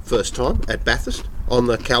 Utes, first time at Bathurst on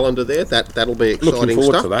the calendar there. That'll be exciting Looking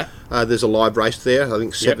forward stuff. to that. There's a live race there, I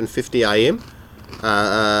think 7:50 a.m.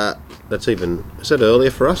 That's even, is that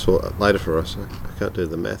earlier for us or later for us? I can't do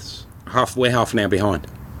the maths. We're half an hour behind.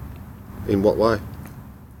 In what way?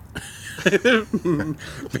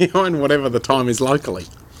 Behind whatever the time is locally.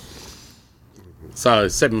 So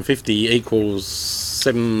 7:50 equals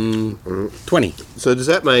 7:20. So does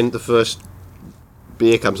that mean the first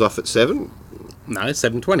beer comes off at 7? No,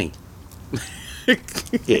 7:20.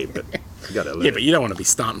 Yeah, but you got to Yeah, but you don't want to be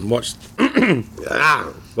starting watch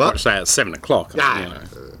What? say at 7 o'clock. Nah. You know.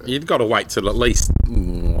 You've got to wait till at least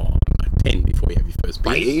 10 before you have your first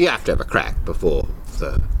beer. You have to have a crack before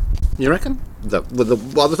the You reckon? by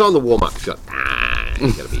the time the warm up, you got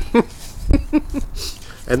to be.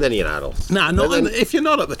 And then it'll. No, not and then- if you're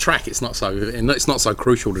not at the track. It's not so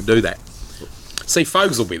crucial to do that. See,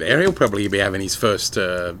 Fogues will be there. He'll probably be having his first,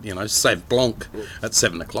 Sauv Blanc at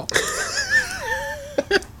 7 o'clock.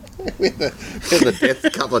 with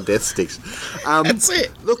the couple of death sticks. That's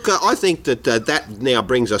it. Look, I think that now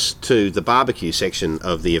brings us to the barbecue section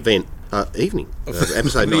of the event. Evening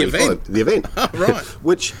episode The 95. event. The event, Right.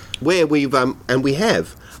 where we've and we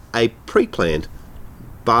have a pre-planned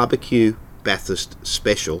barbecue Bathurst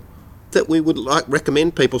special that we would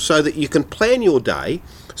recommend people so that you can plan your day,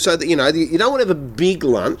 so that you don't want to have a big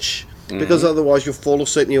lunch because otherwise you'll fall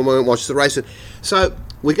asleep and you won't watch the race. So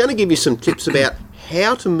we're going to give you some tips about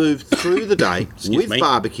how to move through the day with me.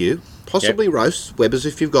 barbecue, possibly roasts, Webbers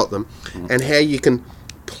if you've got them, and how you can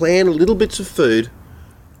plan little bits of food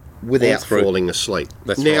without through. falling asleep.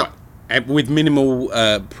 That's now, right. And with minimal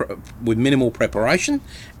preparation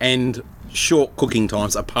and short cooking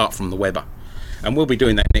times apart from the Weber. And we'll be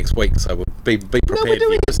doing that next week, so we'll be prepared. No, we're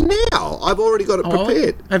doing this now. I've already got it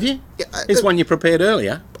prepared. Have you? Yeah, It's one you prepared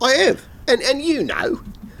earlier. I have. And you know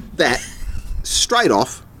that straight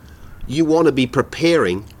off, you want to be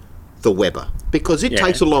preparing the Weber because it Yeah.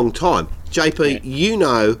 takes a long time. JP, Yeah. you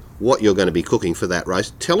know what you're going to be cooking for that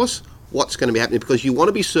roast. Tell us what's going to be happening because you want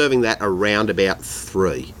to be serving that around about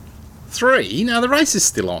 3. 3? No, the race is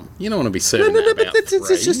still on. You don't want to be serving No, that but about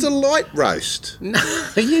it's just 3. a light roast. No,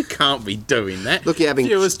 you can't be doing that. Look, you're having-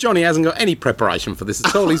 Viewers, Johnny hasn't got any preparation for this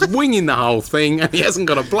at all. He's winging the whole thing, and he hasn't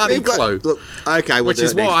got a bloody You've got- clue. Look, okay, we'll Which do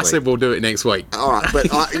is it why next I week. said we'll do it next week. All right,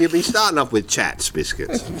 but you'll be starting off with chats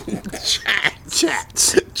biscuits.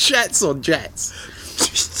 Chats. Chats or jats?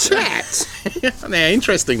 Chats. Now,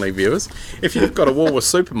 interestingly, viewers, if you've got a Woolworths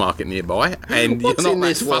supermarket nearby and What's you're in not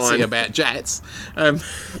that this fussy wine? about jats,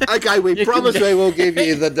 Okay, we You promise can- we will give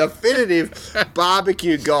you the definitive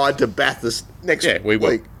barbecue guide to Bathurst next yeah, we will.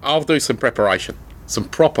 week. I'll do some preparation, some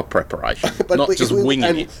proper preparation, not just winging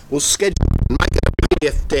and it. We'll schedule and make a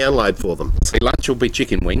PDF download for them. See, lunch will be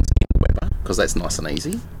chicken wings in the Weber because that's nice and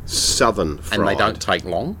easy, Southern fried. and they don't take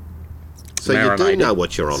long. So you do marinated. know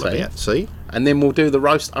what you're on See? about, see? and then we'll do the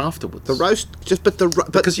roast afterwards. The roast,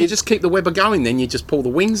 because you just keep the Weber going, then you just pull the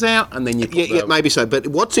wings out, and then you put yeah, maybe so. But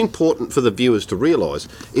what's important for the viewers to realise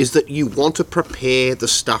is that you want to prepare the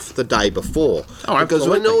stuff the day before. Oh, because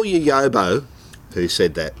when absolutely. all your yobo, who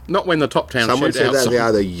said that? Not when the Top Town Someone said that shootout. the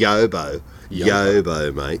other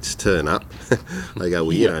yobo mates turn up. They go,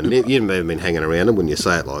 well, you've never been hanging around them when you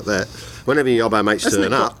say it like that. Whenever your yobo mates Hasn't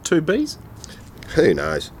turn it up, got 2 Bs? who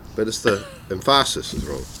knows? But it's the emphasis is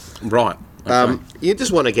wrong. Right. Okay. You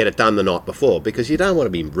just want to get it done the night before because you don't want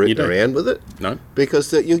to be rooting don't. around with it. No.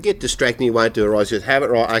 Because you'll get distracted, you won't do it right. You just have it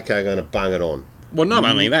right, okay, I'm going to bung it on. Well, not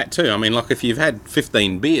only that too. I mean, like if you've had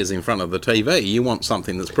 15 beers in front of the TV, you want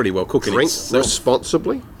something that's pretty well cooking. Drink itself.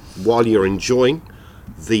 responsibly while you're enjoying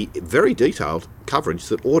the very detailed coverage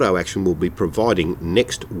that Auto Action will be providing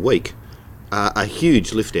next week. A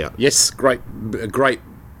huge lift out. Yes, a great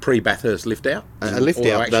pre-Bathurst lift out. A lift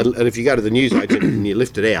Auto out, Action. and if you go to the newsagent and you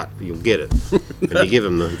lift it out, you'll get it. And you give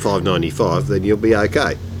them the $5.95, then you'll be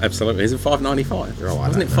okay. Absolutely. Is it $5.95? Oh, I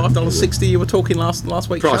Wasn't it don't know. $5.60 you were talking last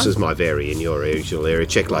week? Prices might vary in your regional area.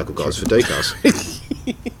 Check local guys for details.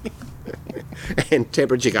 And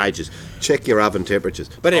temperature gauges. Check your oven temperatures.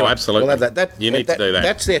 But anyway, absolutely. We'll have that. You need to do that.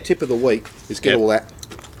 That's their tip of the week. Is get Yep. all that.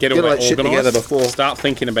 Get all that shit organised. together before. Start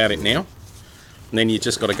thinking about it now. And then you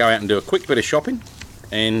just got to go out and do a quick bit of shopping,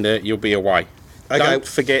 and you'll be away. Okay. Don't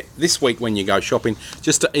forget this week when you go shopping,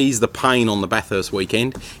 just to ease the pain on the Bathurst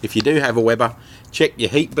weekend, if you do have a Weber, check your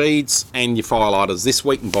heat beads and your firelighters this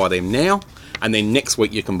week and buy them now, and then next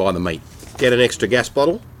week you can buy the meat. Get an extra gas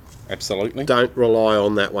bottle. Absolutely. Don't rely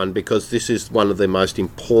on that one because this is one of the most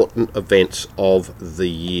important events of the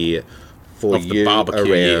year for Of the you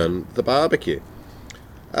barbecue around the barbecue.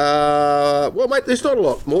 Well, mate, there's not a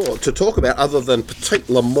lot more to talk about other than Petit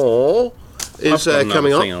Le Mans is I've got another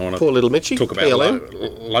coming thing I up. wanna Poor little Mitchie, Talk about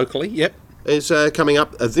PLM, locally, yep. is coming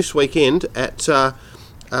up this weekend at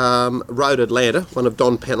Road Atlanta, one of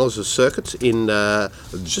Don Penrose' circuits in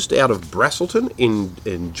just out of Braselton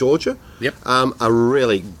in Georgia. Yep. A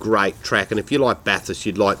really great track, and if you like Bathurst,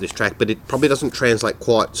 you'd like this track, but it probably doesn't translate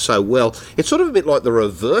quite so well. It's sort of a bit like the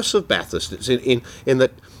reverse of Bathurst. It's in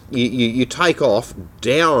that you take off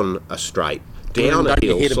down a straight, down a Don't you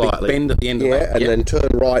hill hit a big slightly, bend at the end of that? and Yep. then turn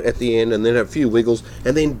right at the end, and then a few wiggles,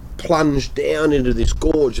 and then plunge down into this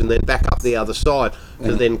gorge, and then back up the other side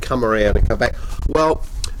to then come around and come back. Well,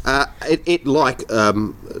 it like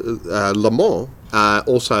Le Mans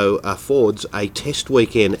also affords a test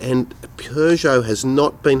weekend, and Peugeot has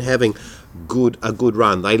not been having a good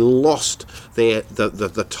run. They lost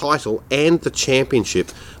the title and the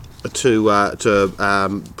championship to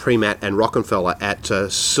Premat and Rockefeller at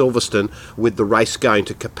Silverstone, with the race going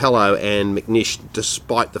to Capello and McNish,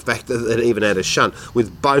 despite the fact that it even had a shunt,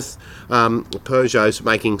 with both Peugeots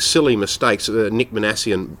making silly mistakes. Nick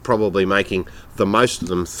Manassian probably making the most of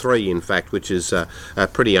them, 3 in fact, which is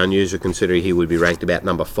pretty unusual considering he would be ranked about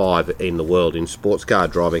number 5 in the world in sports car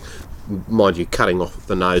driving. Mind you, cutting off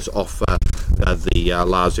the nose off the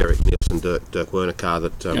Lars Erik Nielsen Dirk Werner car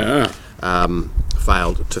that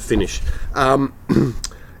failed to finish.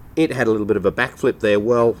 It had a little bit of a backflip there.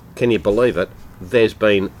 Well, can you believe it? There's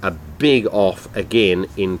been a big off again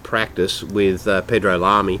in practice with Pedro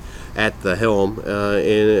Lamy at the helm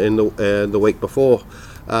in the week before.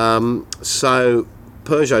 So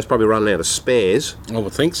Peugeot's probably running out of spares. I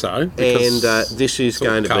would think so. And this is sort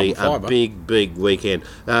going of to be carbon a fibre. big weekend.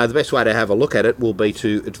 The best way to have a look at it will be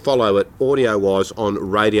to follow it audio-wise on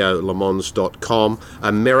radiolemans.com,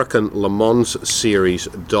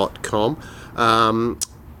 AmericanLeMansSeries.com,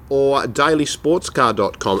 or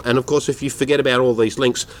dailysportscar.com. And of course, if you forget about all these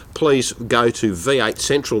links, please go to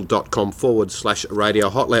v8central.com/Radio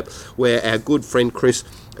Hotlap, where our good friend Chris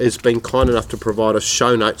has been kind enough to provide us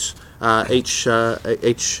show notes each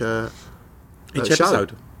Each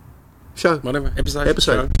episode. show. Whatever. Episode.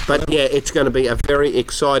 Show. But yeah, it's going to be a very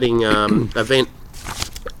exciting event.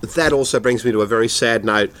 That also brings me to a very sad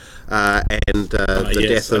note, and the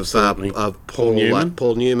yes, death absolutely. of Paul Newman.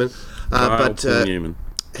 Paul Newman. Paul Newman.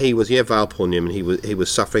 He was Vale Paul Newman. He was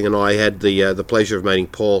suffering, and I had the pleasure of meeting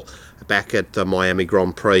Paul back at the Miami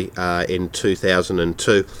Grand Prix in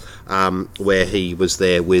 2002. Where he was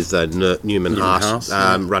there with Newman Haas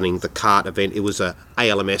running the kart event. It was a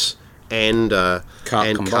ALMS and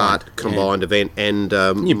kart combined event. And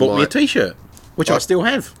You bought me a T-shirt, which I still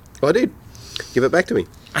have. I did. Give it back to me.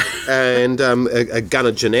 And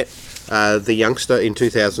Gunnar Jeanette, the youngster in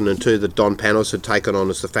 2002 that Don Panos had taken on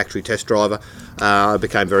as the factory test driver. I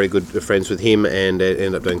became very good friends with him and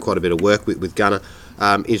ended up doing quite a bit of work with Gunnar.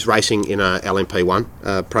 Is racing in a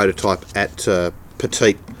LMP1 prototype at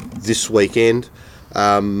Petit this weekend.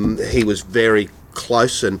 He was very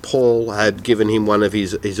close, and Paul had given him one of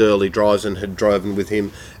his early drives and had driven with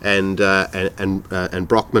him and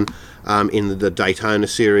Brockman in the Daytona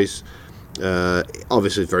series.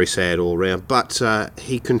 Obviously very sad all round, but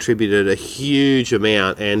he contributed a huge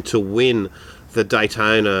amount, and to win the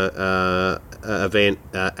Daytona event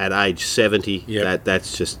at age 70,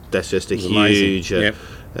 that's just a huge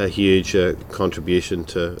a huge contribution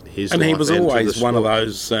to his and life. he was and to always the one of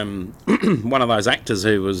sport. those one of those actors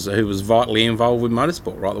who was vitally involved with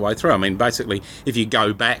motorsport right the way through. I mean, basically, if you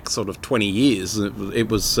go back sort of 20 years, it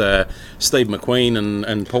was Steve McQueen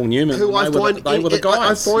and Paul Newman. Who I find they were the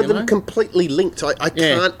guys. I find them completely linked. I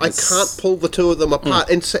can't pull the two of them apart.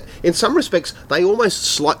 In some respects, they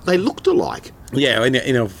almost they looked alike. Yeah,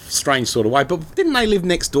 in a strange sort of way. But didn't they live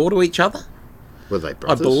next door to each other? Were they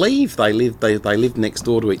brothers? I believe they lived next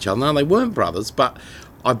door to each other. No, they weren't brothers, but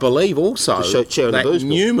I believe also that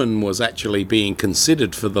Newman was actually being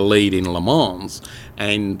considered for the lead in Le Mans,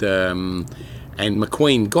 and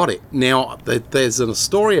McQueen got it. Now, there's a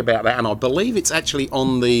story about that, and I believe it's actually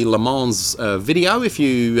on the Le Mans video. If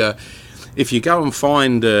you go and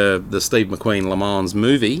find the Steve McQueen Le Mans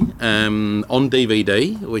movie on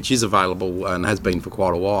DVD, which is available and has been for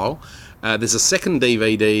quite a while, there's a second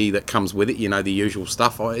DVD that comes with it. You know, the usual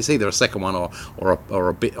stuff. It's either a second one or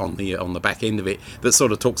a bit on the back end of it that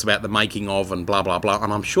sort of talks about the making of and blah blah blah.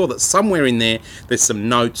 And I'm sure that somewhere in there's some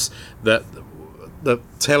notes that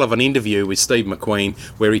tell of an interview with Steve McQueen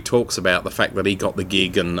where he talks about the fact that he got the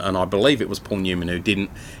gig, and I believe it was Paul Newman who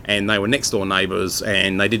didn't, and they were next door neighbours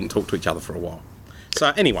and they didn't talk to each other for a while.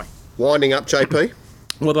 So anyway, winding up, JP.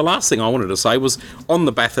 Well, the last thing I wanted to say was, on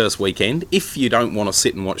the Bathurst weekend, if you don't want to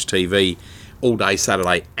sit and watch TV all day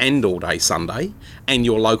Saturday and all day Sunday, and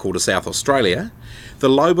you're local to South Australia, the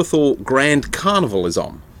Lobethal Grand Carnival is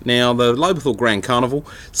on. Now, the Lobethal Grand Carnival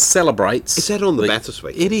celebrates... Is that on the Bathurst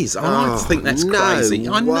weekend? It is. I think that's crazy.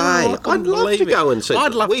 I know. I'd love to go and see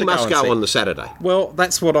it. We must go on the Saturday. Well,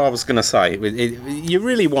 that's what I was going to say. You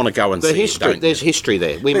really want to go and see it, don't you? There's history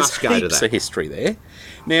there. We must go to that. There's heaps of history there.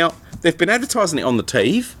 Now, they've been advertising it on the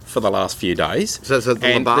TEV for the last few days. So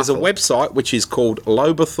and there's a website which is called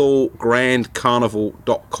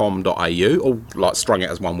lobethalgrandcarnival.com.au, all like strung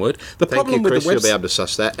out as one word. The problem with Chris, the website, you'll be able to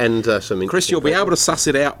suss that, and some Chris, you'll be able to suss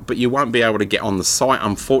it out, but you won't be able to get on the site,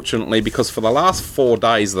 unfortunately, because for the last 4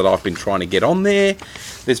 days that I've been trying to get on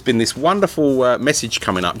there's been this wonderful message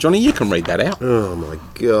coming up. Johnny, you can read that out. Oh my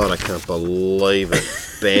God, I can't believe it.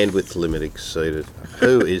 Bandwidth limit exceeded.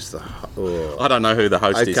 Who is the... Oh. I don't know who the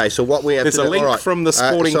host is. Okay, so what we have There's to do... a link from the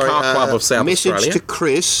Sporting Car Club of South Australia. Message to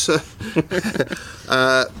Chris.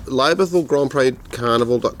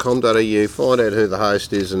 lobethalgrandprixcarnival.com.au. Find out who the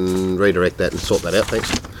host is and redirect that and sort that out.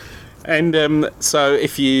 Thanks. And so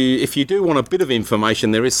if you do want a bit of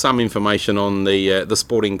information, there is some information on the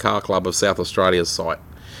Sporting Car Club of South Australia's site,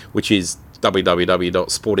 which is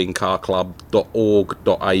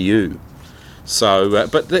www.sportingcarclub.org.au. So,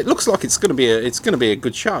 but it looks like it's going to be a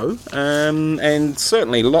good show, and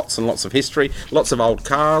certainly lots and lots of history, lots of old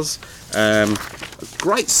cars,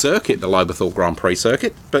 great circuit, the Lobethal Grand Prix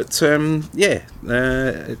circuit. But try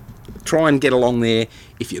and get along there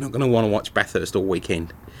if you're not going to want to watch Bathurst all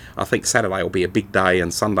weekend. I think Saturday will be a big day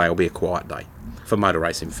and Sunday will be a quiet day for motor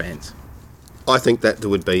racing fans. I think that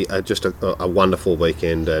would be just a wonderful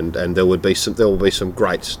weekend, and there will be some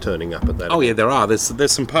greats turning up at that. Oh yeah, there are.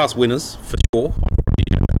 There's some past winners for sure.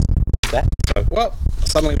 So, well,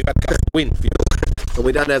 suddenly we've had to win. And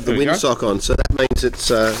we don't have the windsock on, so that means it's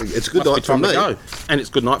good night from me. Go. And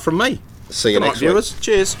it's good night from me. See you good next night, week. viewers.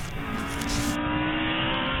 Cheers.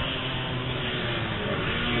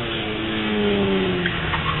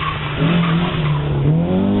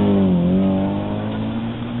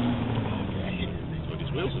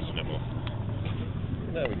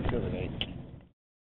 No, we shouldn't.